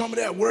push some of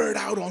that word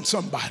out on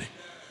somebody.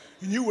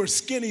 And you were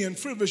skinny and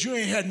frivolous. You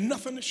ain't had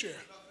nothing to share.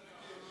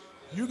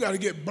 You got to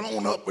get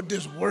blown up with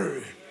this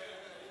word.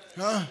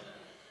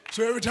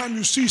 So every time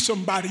you see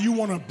somebody, you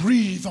want to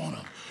breathe on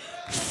them.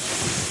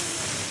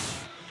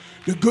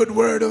 The good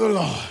word of the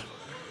Lord.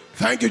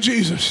 Thank you,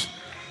 Jesus.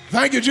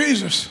 Thank you,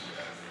 Jesus.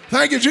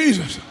 Thank you,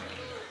 Jesus.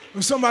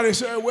 When somebody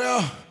said,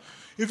 well,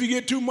 if you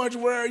get too much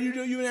word,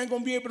 you ain't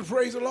going to be able to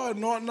praise the Lord.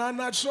 No,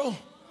 not so.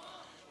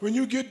 When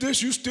you get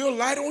this, you still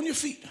light on your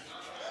feet.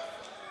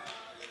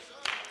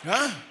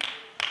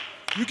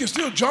 You can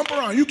still jump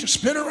around. You can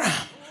spin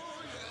around.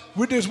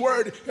 With this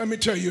word, let me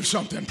tell you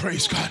something,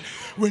 praise God.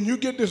 When you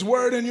get this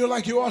word in you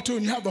like you ought to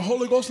and you have the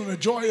Holy Ghost and the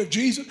joy of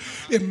Jesus,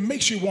 it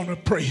makes you want to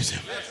praise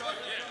him.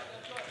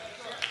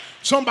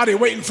 Somebody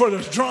waiting for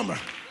the drummer.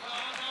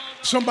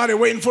 Somebody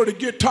waiting for the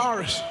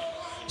guitarist.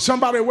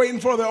 Somebody waiting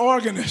for the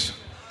organist.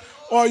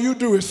 All you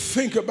do is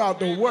think about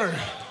the word.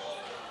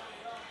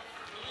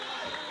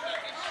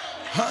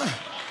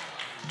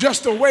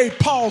 Just the way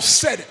Paul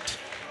said it.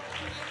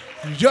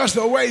 Just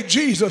the way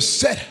Jesus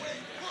said it.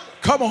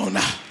 Come on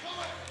now.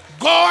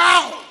 Go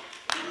out.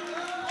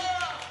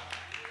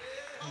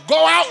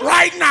 Go out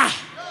right now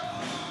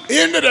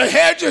into the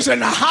hedges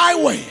and the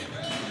highway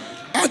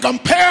and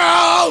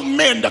compel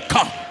men to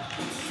come.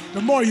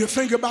 The more you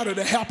think about it,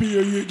 the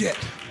happier you get.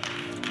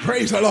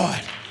 Praise the Lord.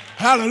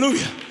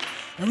 Hallelujah.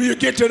 And when you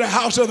get to the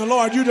house of the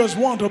Lord, you just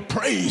want to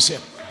praise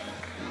him.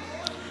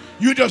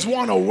 You just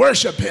want to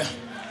worship him.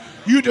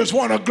 You just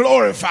want to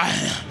glorify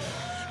him.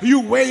 You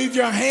wave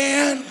your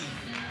hand.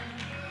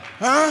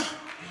 Huh?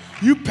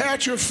 You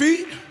pat your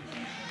feet.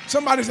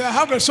 Somebody said,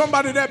 how can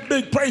somebody that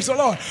big praise the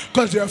Lord?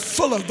 Because they're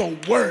full of the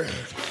word.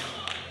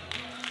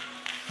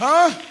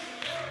 Huh?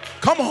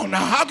 Come on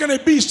now. How can they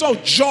be so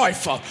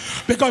joyful?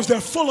 Because they're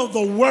full of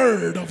the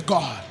word of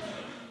God.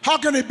 How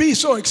can they be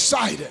so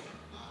excited?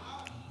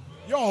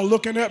 Y'all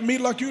looking at me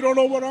like you don't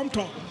know what I'm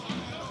talking about.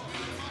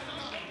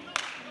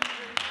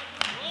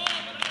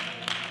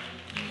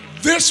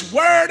 This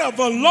word of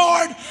the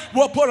Lord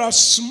will put a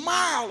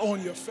smile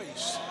on your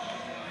face.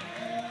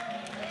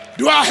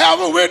 Do I have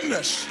a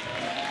witness?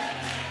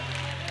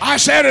 I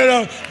said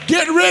it'll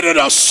get rid of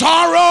the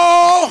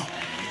sorrow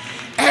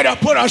and it'll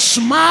put a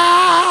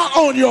smile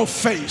on your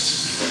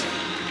face.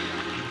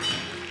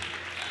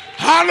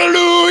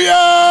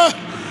 Hallelujah,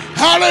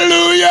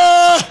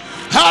 hallelujah,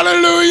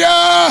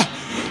 hallelujah.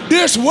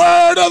 This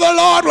word of the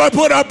Lord will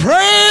put a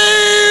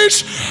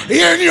praise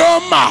in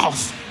your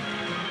mouth.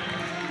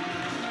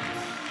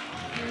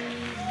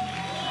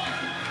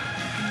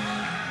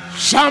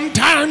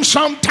 Sometime,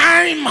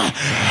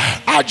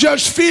 I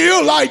just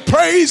feel like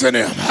praising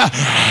him.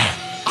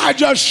 I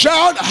just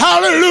shout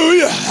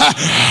hallelujah.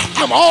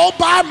 I'm all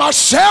by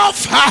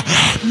myself.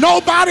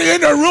 Nobody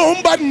in the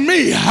room but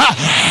me.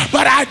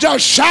 But I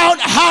just shout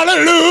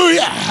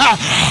hallelujah.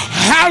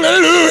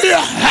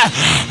 Hallelujah.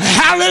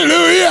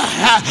 Hallelujah.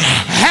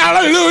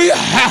 Hallelujah.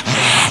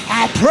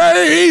 I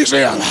praise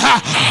him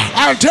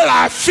until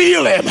I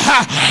feel him.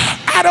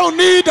 I don't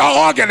need the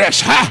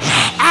organist.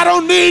 I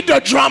don't need the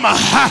drummer.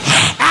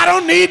 I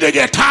don't need the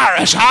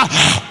guitarist.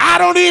 I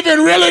don't even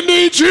really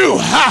need you.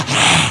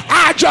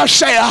 I just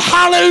say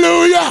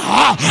hallelujah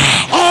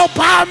all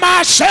by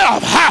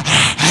myself.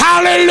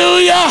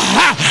 Hallelujah.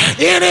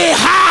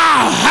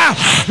 Anyhow,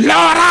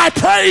 Lord, I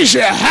praise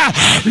you.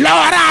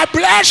 Lord, I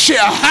bless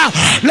you.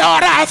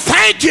 Lord, I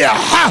thank you.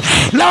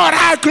 Lord,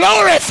 I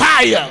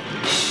glorify you.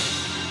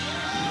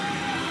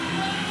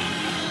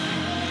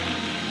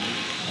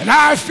 And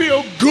I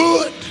feel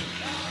good.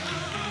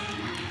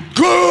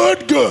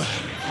 Good.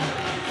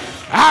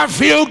 I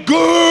feel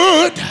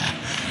good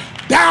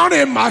down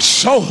in my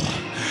soul.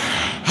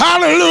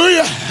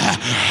 Hallelujah.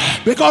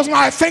 Because when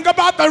I think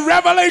about the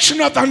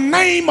revelation of the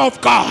name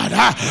of God,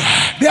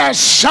 there's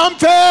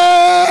something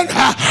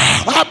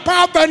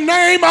about the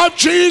name of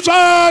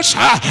Jesus.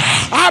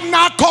 I'm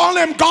not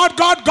calling him God.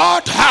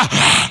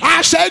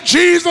 I said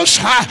Jesus.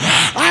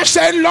 I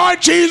said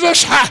Lord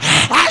Jesus.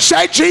 I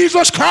said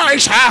Jesus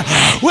Christ.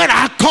 When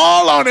I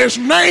call on his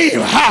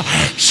name,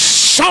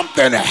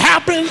 something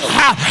happens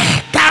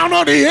down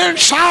on the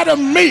inside of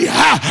me.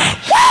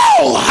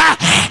 Whoa!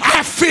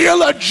 I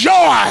feel a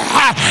joy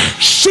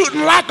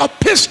shooting like a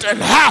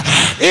piston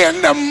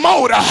in the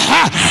motor.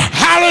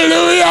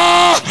 Hallelujah!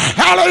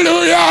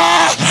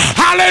 Hallelujah!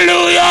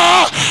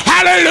 Hallelujah!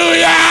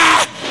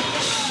 Hallelujah!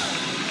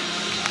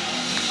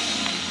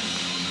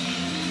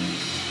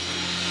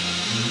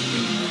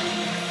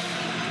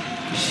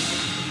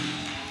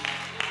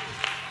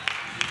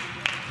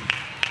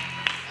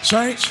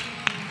 Saints,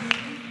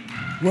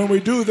 when we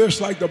do this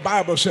like the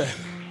Bible said,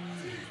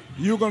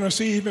 you're going to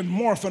see even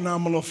more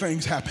phenomenal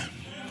things happen.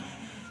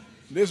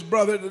 This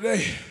brother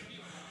today,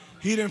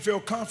 he didn't feel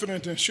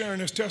confident in sharing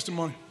his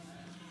testimony.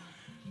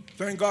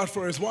 Thank God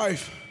for his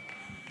wife,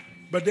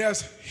 but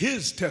that's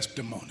his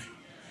testimony.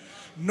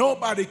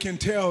 Nobody can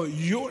tell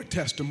your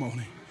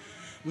testimony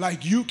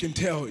like you can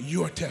tell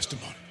your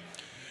testimony.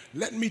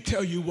 Let me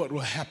tell you what will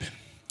happen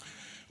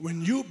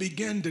when you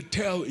begin to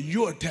tell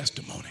your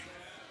testimony.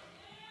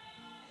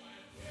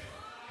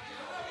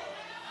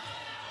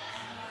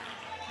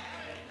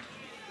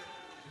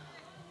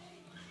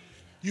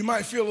 You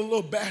might feel a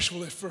little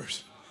bashful at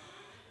first.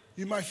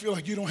 You might feel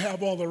like you don't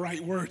have all the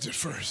right words at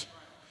first.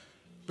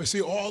 But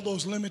see, all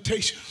those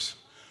limitations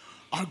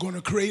are going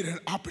to create an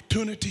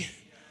opportunity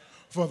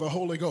for the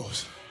Holy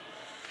Ghost.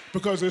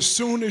 Because as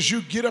soon as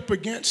you get up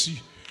against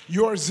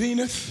your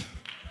zenith,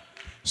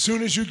 as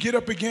soon as you get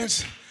up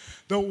against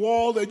the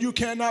wall that you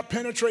cannot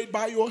penetrate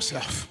by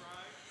yourself,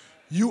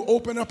 you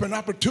open up an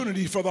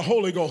opportunity for the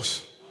Holy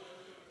Ghost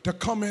to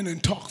come in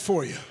and talk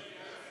for you.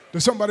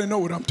 Does somebody know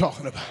what I'm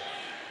talking about?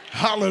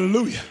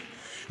 Hallelujah.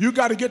 You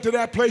got to get to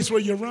that place where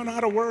you run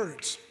out of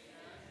words.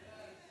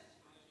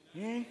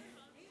 And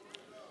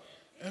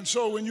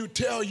so when you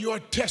tell your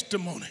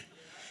testimony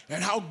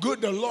and how good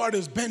the Lord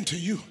has been to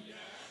you,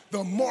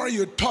 the more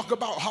you talk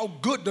about how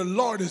good the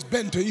Lord has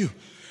been to you,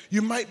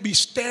 you might be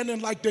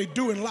standing like they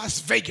do in Las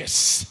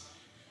Vegas,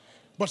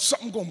 but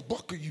something going to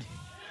buckle you.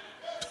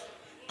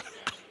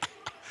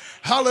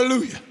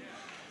 Hallelujah.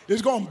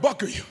 It's going to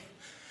buckle you.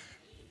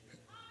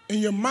 and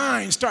your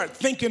mind start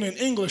thinking in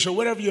English or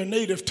whatever your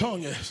native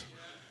tongue is.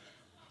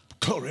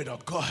 Glory to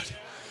God.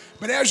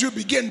 But as you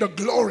begin to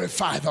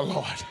glorify the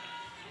Lord,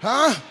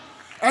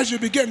 as you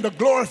begin to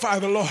glorify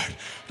the Lord,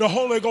 the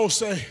Holy Ghost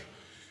say,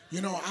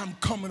 you know, I'm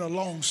coming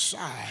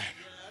alongside.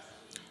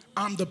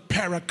 I'm the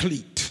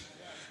paraclete.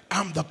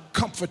 I'm the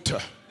comforter.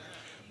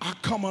 I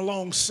come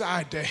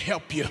alongside to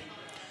help you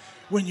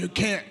when you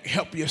can't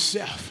help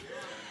yourself.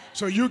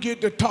 So you get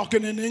to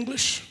talking in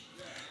English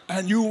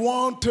and you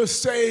want to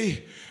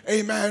say,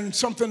 amen,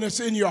 something that's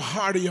in your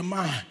heart or your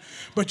mind,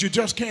 but you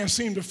just can't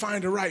seem to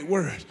find the right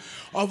word.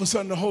 All of a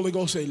sudden the Holy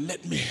Ghost say,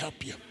 let me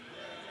help you.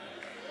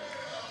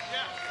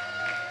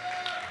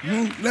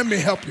 Let me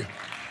help you.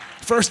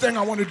 First thing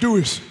I want to do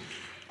is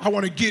I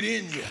want to get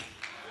in you.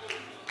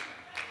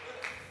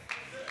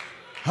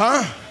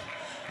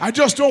 I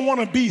just don't want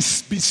to be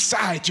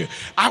beside you.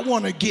 I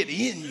want to get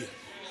in you.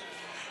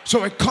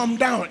 So it come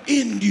down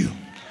in you.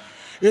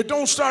 It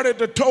don't start at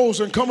the toes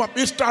and come up.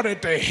 It start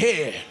at the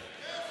head.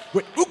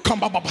 With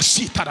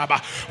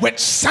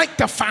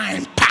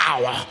sanctifying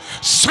power.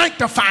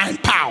 Sanctifying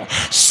power.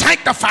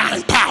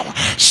 Sanctifying power.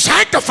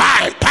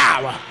 Sanctifying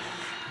power.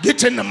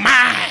 Gets in the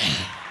mind.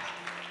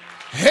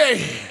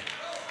 Hey.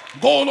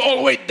 Goes all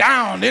the way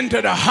down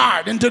into the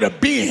heart, into the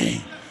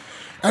being.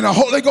 And the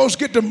Holy Ghost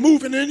get to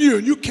moving in you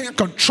and you can't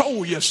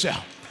control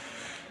yourself.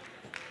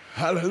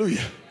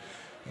 Hallelujah.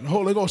 And the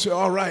Holy Ghost said,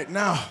 all right,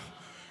 now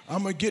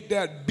I'm going to get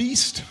that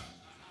beast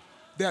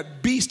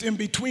in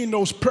between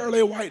those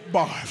pearly white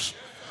bars,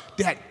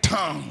 that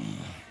tongue.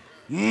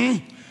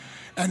 And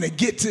it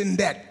gets in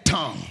that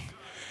tongue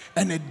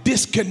and it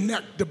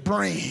disconnect the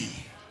brain.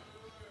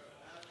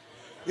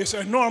 It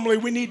said normally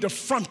we need the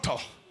frontal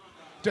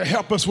to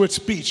help us with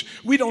speech.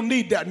 We don't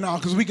need that now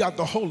because we got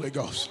the Holy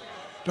Ghost.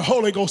 The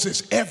Holy Ghost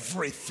is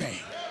everything.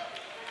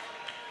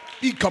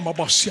 It's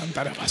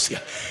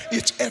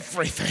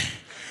everything.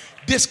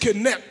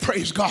 Disconnect,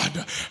 praise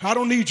God. I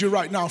don't need you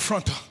right now,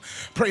 frontal.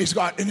 Praise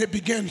God. And it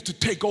begins to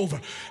take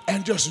over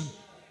and just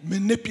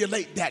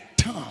manipulate that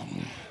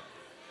tongue.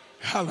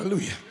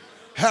 Hallelujah.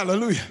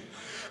 Hallelujah.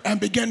 And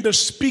begin to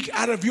speak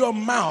out of your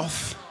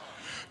mouth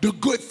the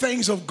good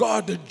things of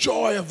God, the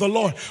joy of the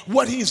Lord,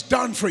 what he's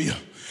done for you.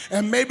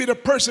 And maybe the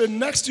person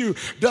next to you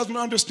doesn't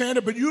understand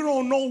it, but you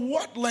don't know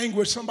what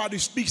language somebody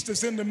speaks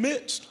that's in the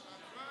midst.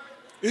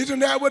 Isn't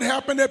that what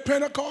happened at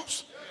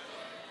Pentecost?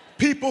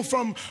 People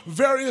from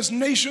various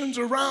nations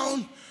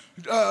around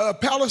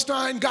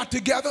Palestine got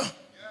together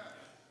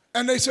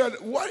and they said,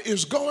 what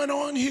is going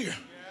on here?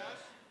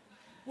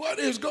 What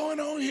is going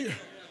on here?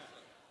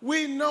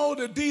 We know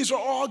that these are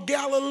all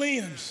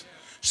Galileans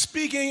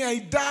speaking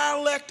a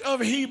dialect of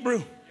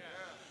Hebrew,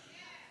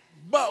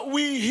 but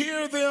we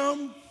hear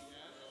them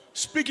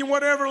speaking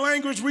whatever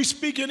language we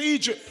speak in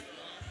Egypt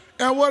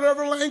and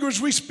whatever language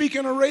we speak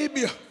in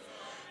Arabia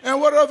and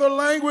what other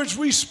language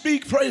we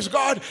speak, praise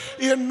God,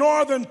 in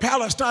northern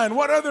Palestine,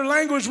 what other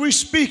language we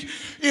speak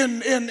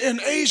in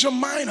Asia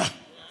Minor.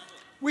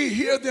 We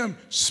hear them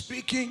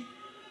speaking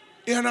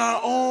in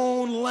our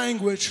own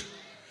language,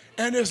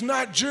 and it's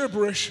not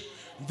gibberish.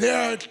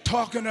 They're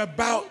talking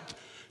about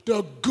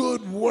the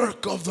good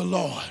work of the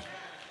Lord.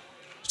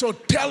 So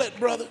tell it,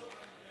 brother.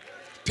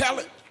 Tell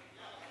it.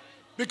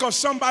 Because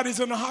somebody's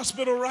in the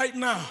hospital right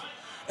now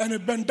and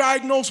have been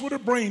diagnosed with a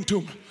brain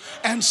tumor.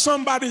 And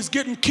somebody's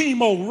getting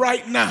chemo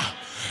right now.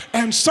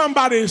 And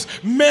somebody's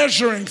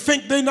measuring,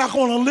 think they're not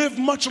going to live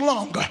much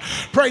longer.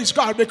 Praise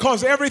God,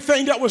 because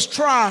everything that was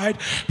tried,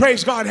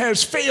 praise God,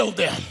 has failed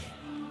them.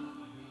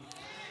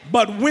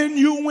 But when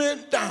you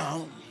went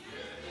down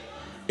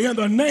in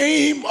the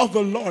name of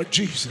the Lord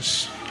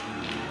Jesus,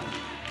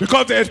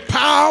 because there's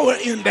power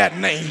in that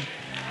name.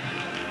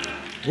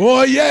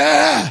 Oh,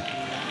 yeah.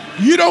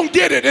 You don't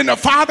get it in the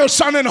Father,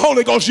 Son, and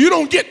Holy Ghost. You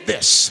don't get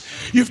this.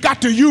 You've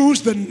got to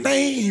use the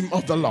name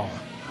of the Lord.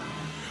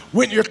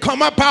 When you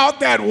come up out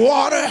that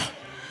water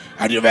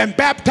and you've been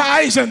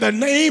baptized in the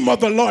name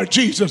of the Lord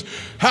Jesus,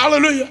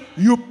 hallelujah,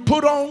 you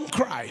put on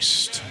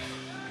Christ.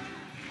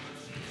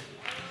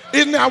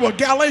 Isn't that what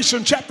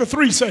Galatians chapter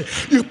 3 say?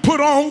 You put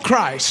on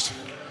Christ.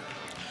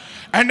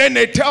 And then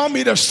they tell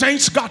me the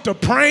saints got to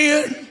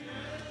praying.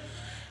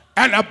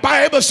 And the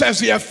Bible says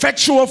the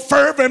effectual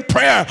fervent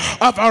prayer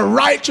of a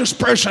righteous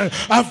person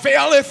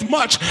availeth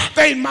much.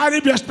 They might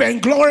have just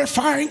been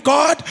glorifying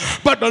God,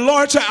 but the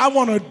Lord said, I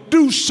want to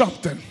do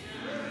something.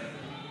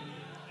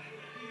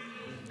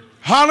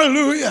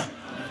 Hallelujah.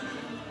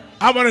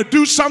 I want to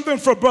do something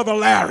for Brother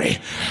Larry.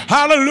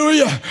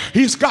 Hallelujah.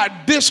 He's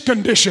got this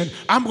condition.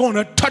 I'm going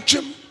to touch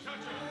him.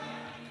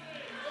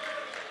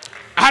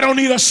 I don't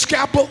need a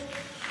scalpel.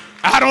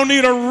 I don't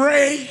need a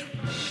ray.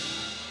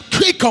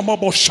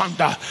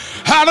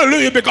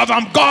 Hallelujah, because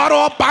I'm God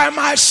all by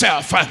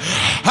myself.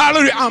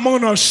 Hallelujah, I'm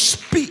going to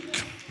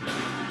speak.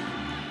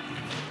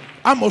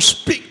 I'm going to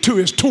speak to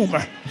his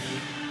tumor.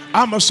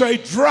 I'm going to say,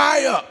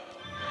 dry up.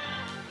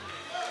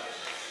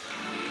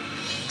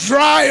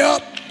 Dry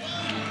up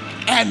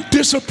and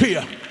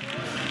disappear.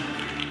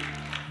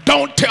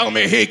 Don't tell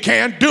me he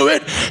can't do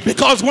it,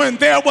 because when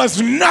there was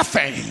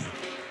nothing,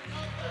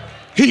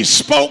 He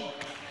spoke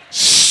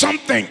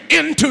something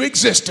into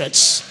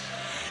existence.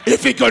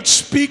 If he could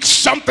speak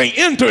something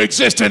into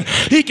existence,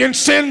 he can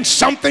send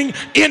something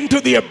into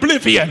the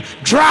oblivion,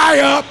 dry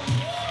up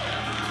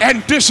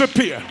and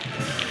disappear.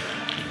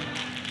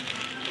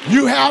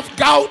 You have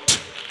gout,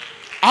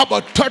 I'm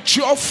going to touch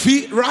your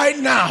feet right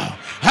now.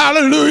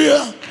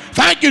 Hallelujah.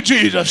 Thank you,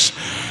 Jesus.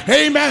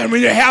 Amen.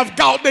 When you have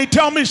gout, they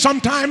tell me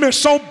sometimes it's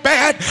so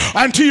bad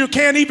until you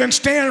can't even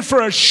stand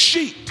for a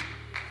sheet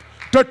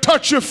to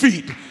touch your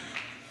feet.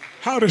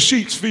 How do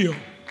sheets feel?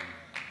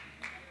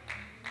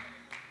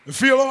 You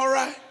feel all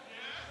right?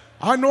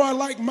 I know I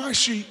like my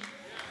sheet.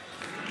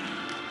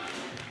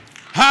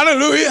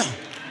 Hallelujah.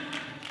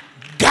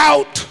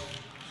 Gout.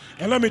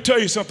 And let me tell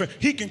you something.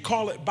 He can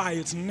call it by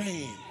its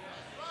name.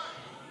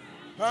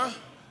 Huh?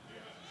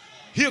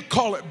 He'll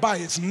call it by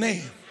its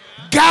name.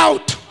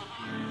 Gout,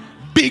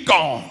 be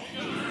gone.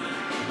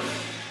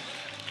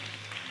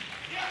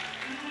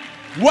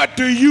 What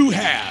do you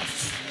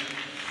have?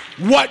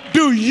 What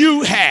do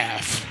you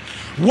have?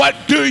 What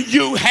do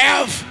you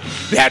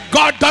have that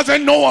God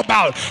doesn't know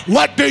about?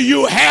 What do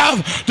you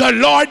have the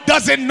Lord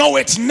doesn't know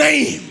its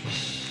name?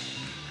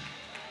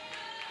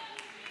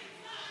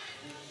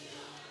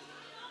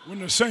 When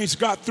the saints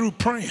got through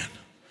praying,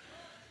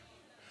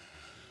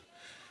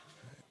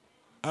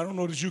 I don't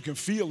know that you can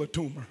feel a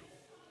tumor,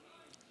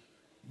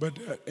 but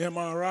that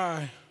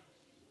MRI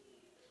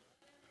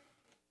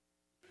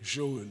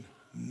showed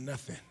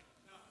nothing.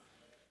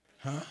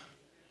 Huh?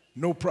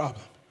 No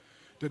problem.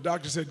 The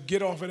doctor said,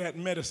 get off of that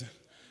medicine.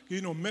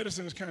 You know,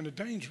 medicine is kind of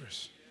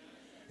dangerous.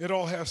 It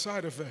all has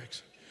side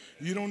effects.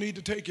 You don't need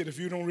to take it if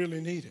you don't really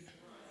need it.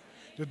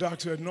 The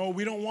doctor said, no,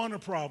 we don't want a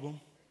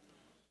problem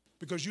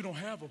because you don't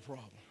have a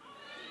problem.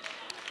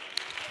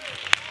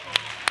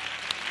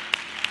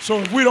 So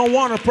if we don't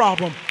want a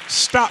problem,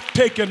 stop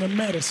taking the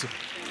medicine.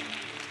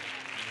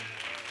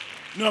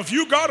 Now, if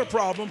you got a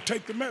problem,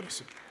 take the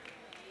medicine.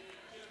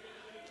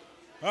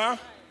 Huh?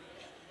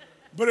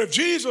 But if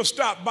Jesus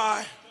stopped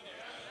by,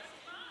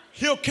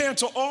 he'll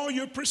cancel all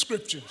your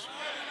prescriptions.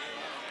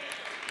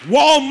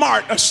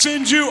 Walmart will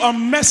send you a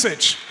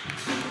message.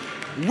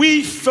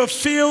 We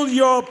fulfill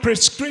your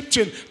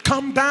prescription.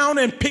 Come down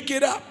and pick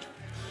it up.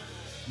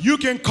 You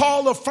can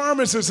call the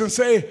pharmacist and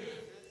say,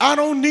 I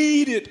don't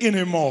need it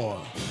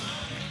anymore.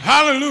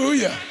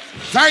 Hallelujah.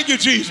 Thank you,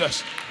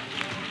 Jesus.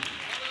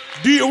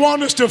 Do you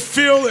want us to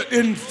fill it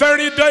in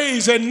 30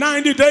 days and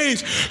 90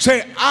 days?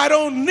 Say, I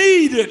don't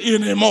need it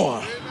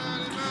anymore.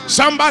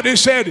 Somebody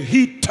said,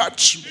 he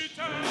touched me.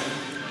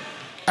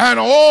 And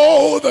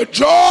oh, the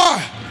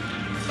joy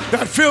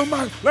that filled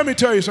my... Let me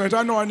tell you, saints,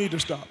 I know I need to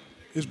stop.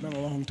 It's been a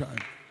long time.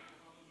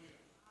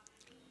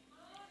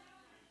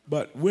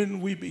 But when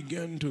we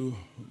begin to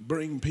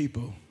bring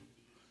people,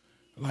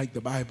 like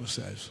the Bible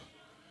says,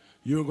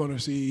 you're going to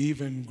see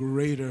even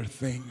greater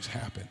things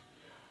happen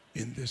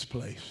in this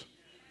place.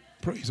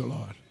 Praise the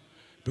Lord.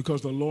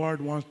 Because the Lord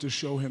wants to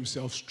show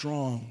himself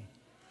strong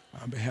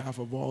on behalf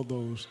of all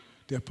those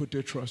that put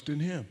their trust in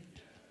him.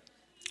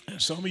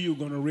 And some of you are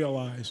going to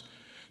realize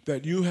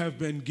that you have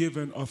been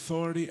given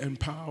authority and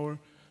power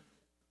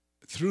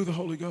through the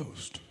Holy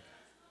Ghost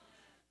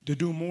to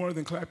do more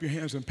than clap your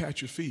hands and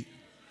pat your feet.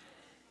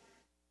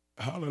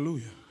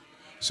 Hallelujah.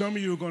 Some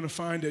of you are going to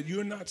find that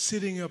you're not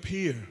sitting up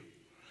here,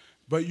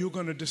 but you're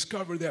going to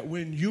discover that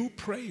when you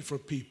pray for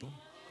people,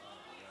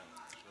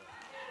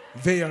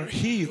 they are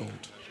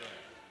healed.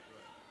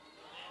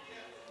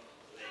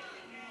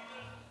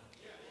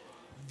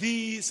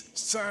 These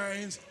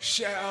signs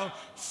shall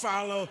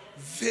follow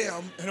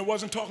them. And it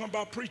wasn't talking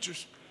about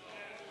preachers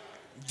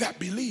that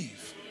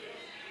believe.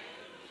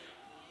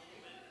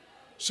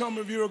 Some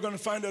of you are going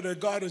to find out that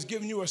God has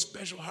given you a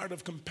special heart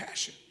of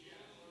compassion,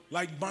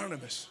 like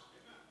Barnabas.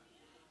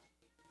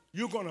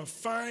 You're going to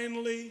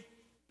finally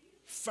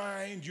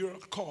find your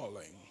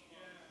calling.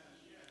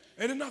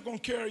 And it's not going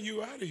to carry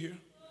you out of here.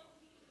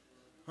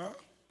 Huh?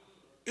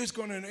 It's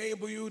going to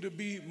enable you to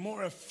be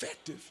more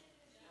effective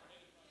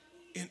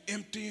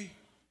in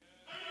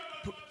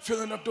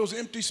filling up those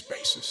empty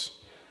spaces.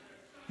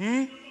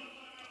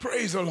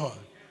 Praise the Lord.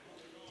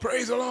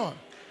 Praise the Lord.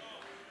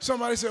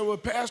 Somebody said, well,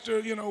 Pastor,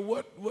 you know,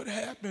 what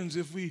happens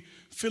if we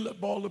fill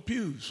up all the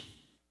pews?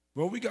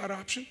 Well, we got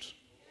options.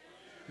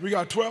 We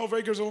got 12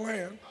 acres of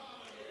land.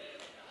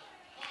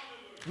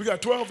 We got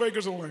 12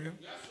 acres of land.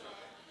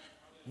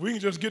 We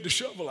can just get the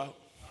shovel out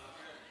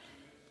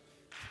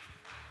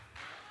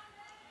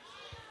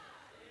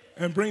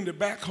and bring the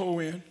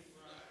backhoe in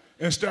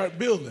and start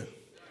building.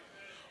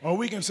 Or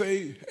we can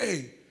say,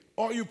 hey,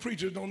 all you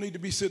preachers don't need to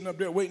be sitting up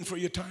there waiting for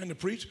your time to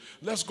preach.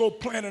 Let's go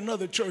plant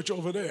another church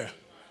over there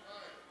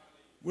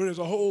where there's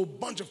a whole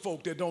bunch of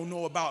folk that don't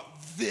know about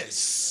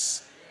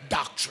this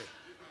doctrine.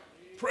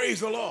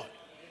 Praise the Lord.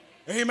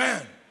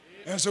 Amen.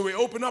 And so we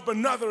open up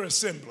another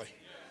assembly.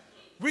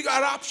 We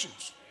got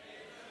options.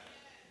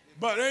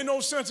 But there ain't no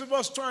sense of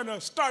us trying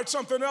to start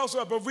something else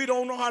up if we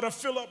don't know how to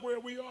fill up where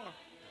we are.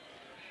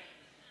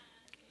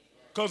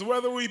 Because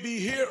whether we be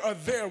here or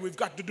there, we've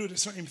got to do the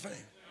same thing.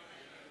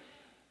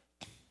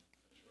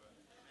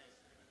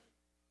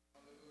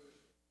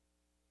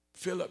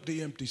 Fill up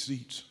the empty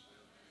seats.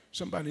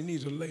 Somebody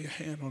needs to lay a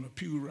hand on a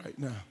pew right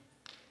now.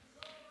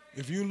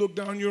 If you look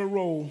down your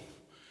row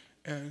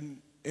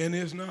and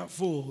it's not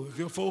full, if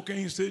your folk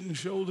ain't sitting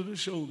shoulder to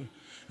shoulder,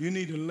 you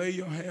need to lay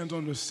your hands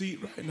on the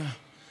seat right now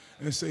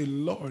and say,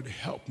 Lord,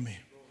 help me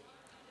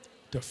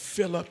to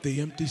fill up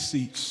the empty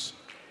seats.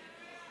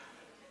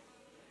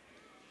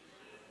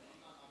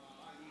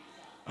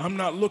 I'm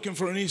not looking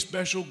for any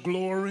special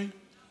glory.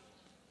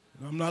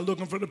 I'm not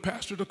looking for the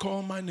pastor to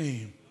call my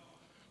name.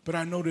 But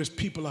I know there's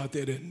people out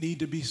there that need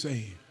to be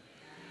saved.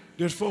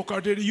 There's folk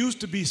out there that used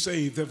to be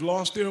saved, that have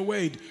lost their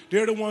way.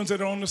 They're the ones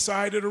that are on the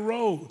side of the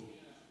road.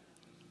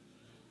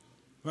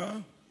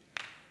 Huh?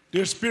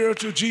 Their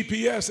spiritual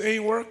GPS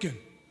ain't working.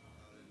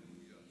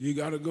 You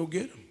got to go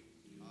get them.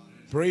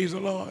 Praise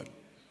the Lord.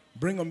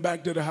 Bring them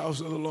back to the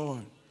house of the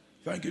Lord.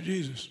 Thank you,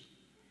 Jesus.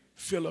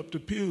 Fill up the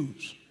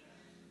pews.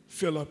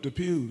 Fill up the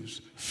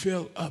pews.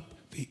 Fill up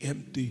the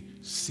empty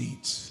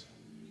seats.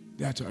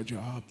 That's our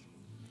job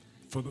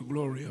for the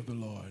glory of the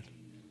Lord.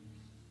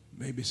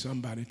 Maybe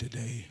somebody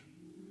today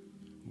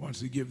wants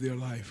to give their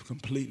life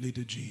completely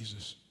to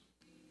Jesus.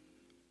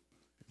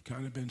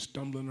 Kind of been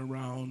stumbling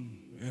around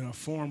in a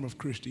form of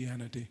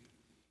Christianity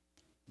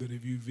that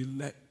if you've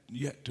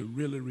yet to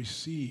really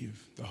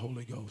receive the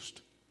Holy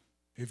Ghost,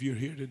 if you're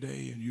here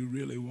today and you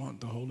really want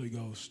the Holy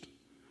Ghost,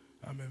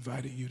 I'm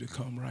inviting you to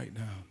come right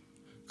now.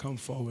 Come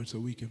forward so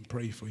we can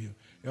pray for you.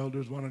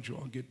 Elders, why don't you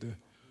all get the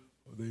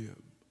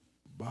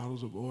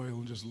bottles of oil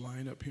and just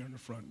line up here in the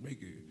front.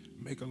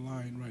 Make a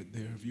line right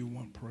there if you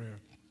want prayer.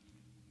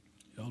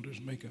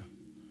 Elders, make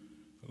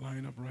a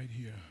line up right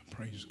here.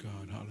 Praise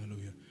God.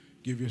 Hallelujah.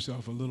 Give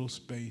yourself a little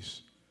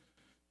space.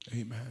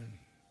 Amen.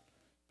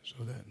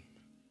 So that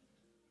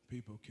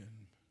people can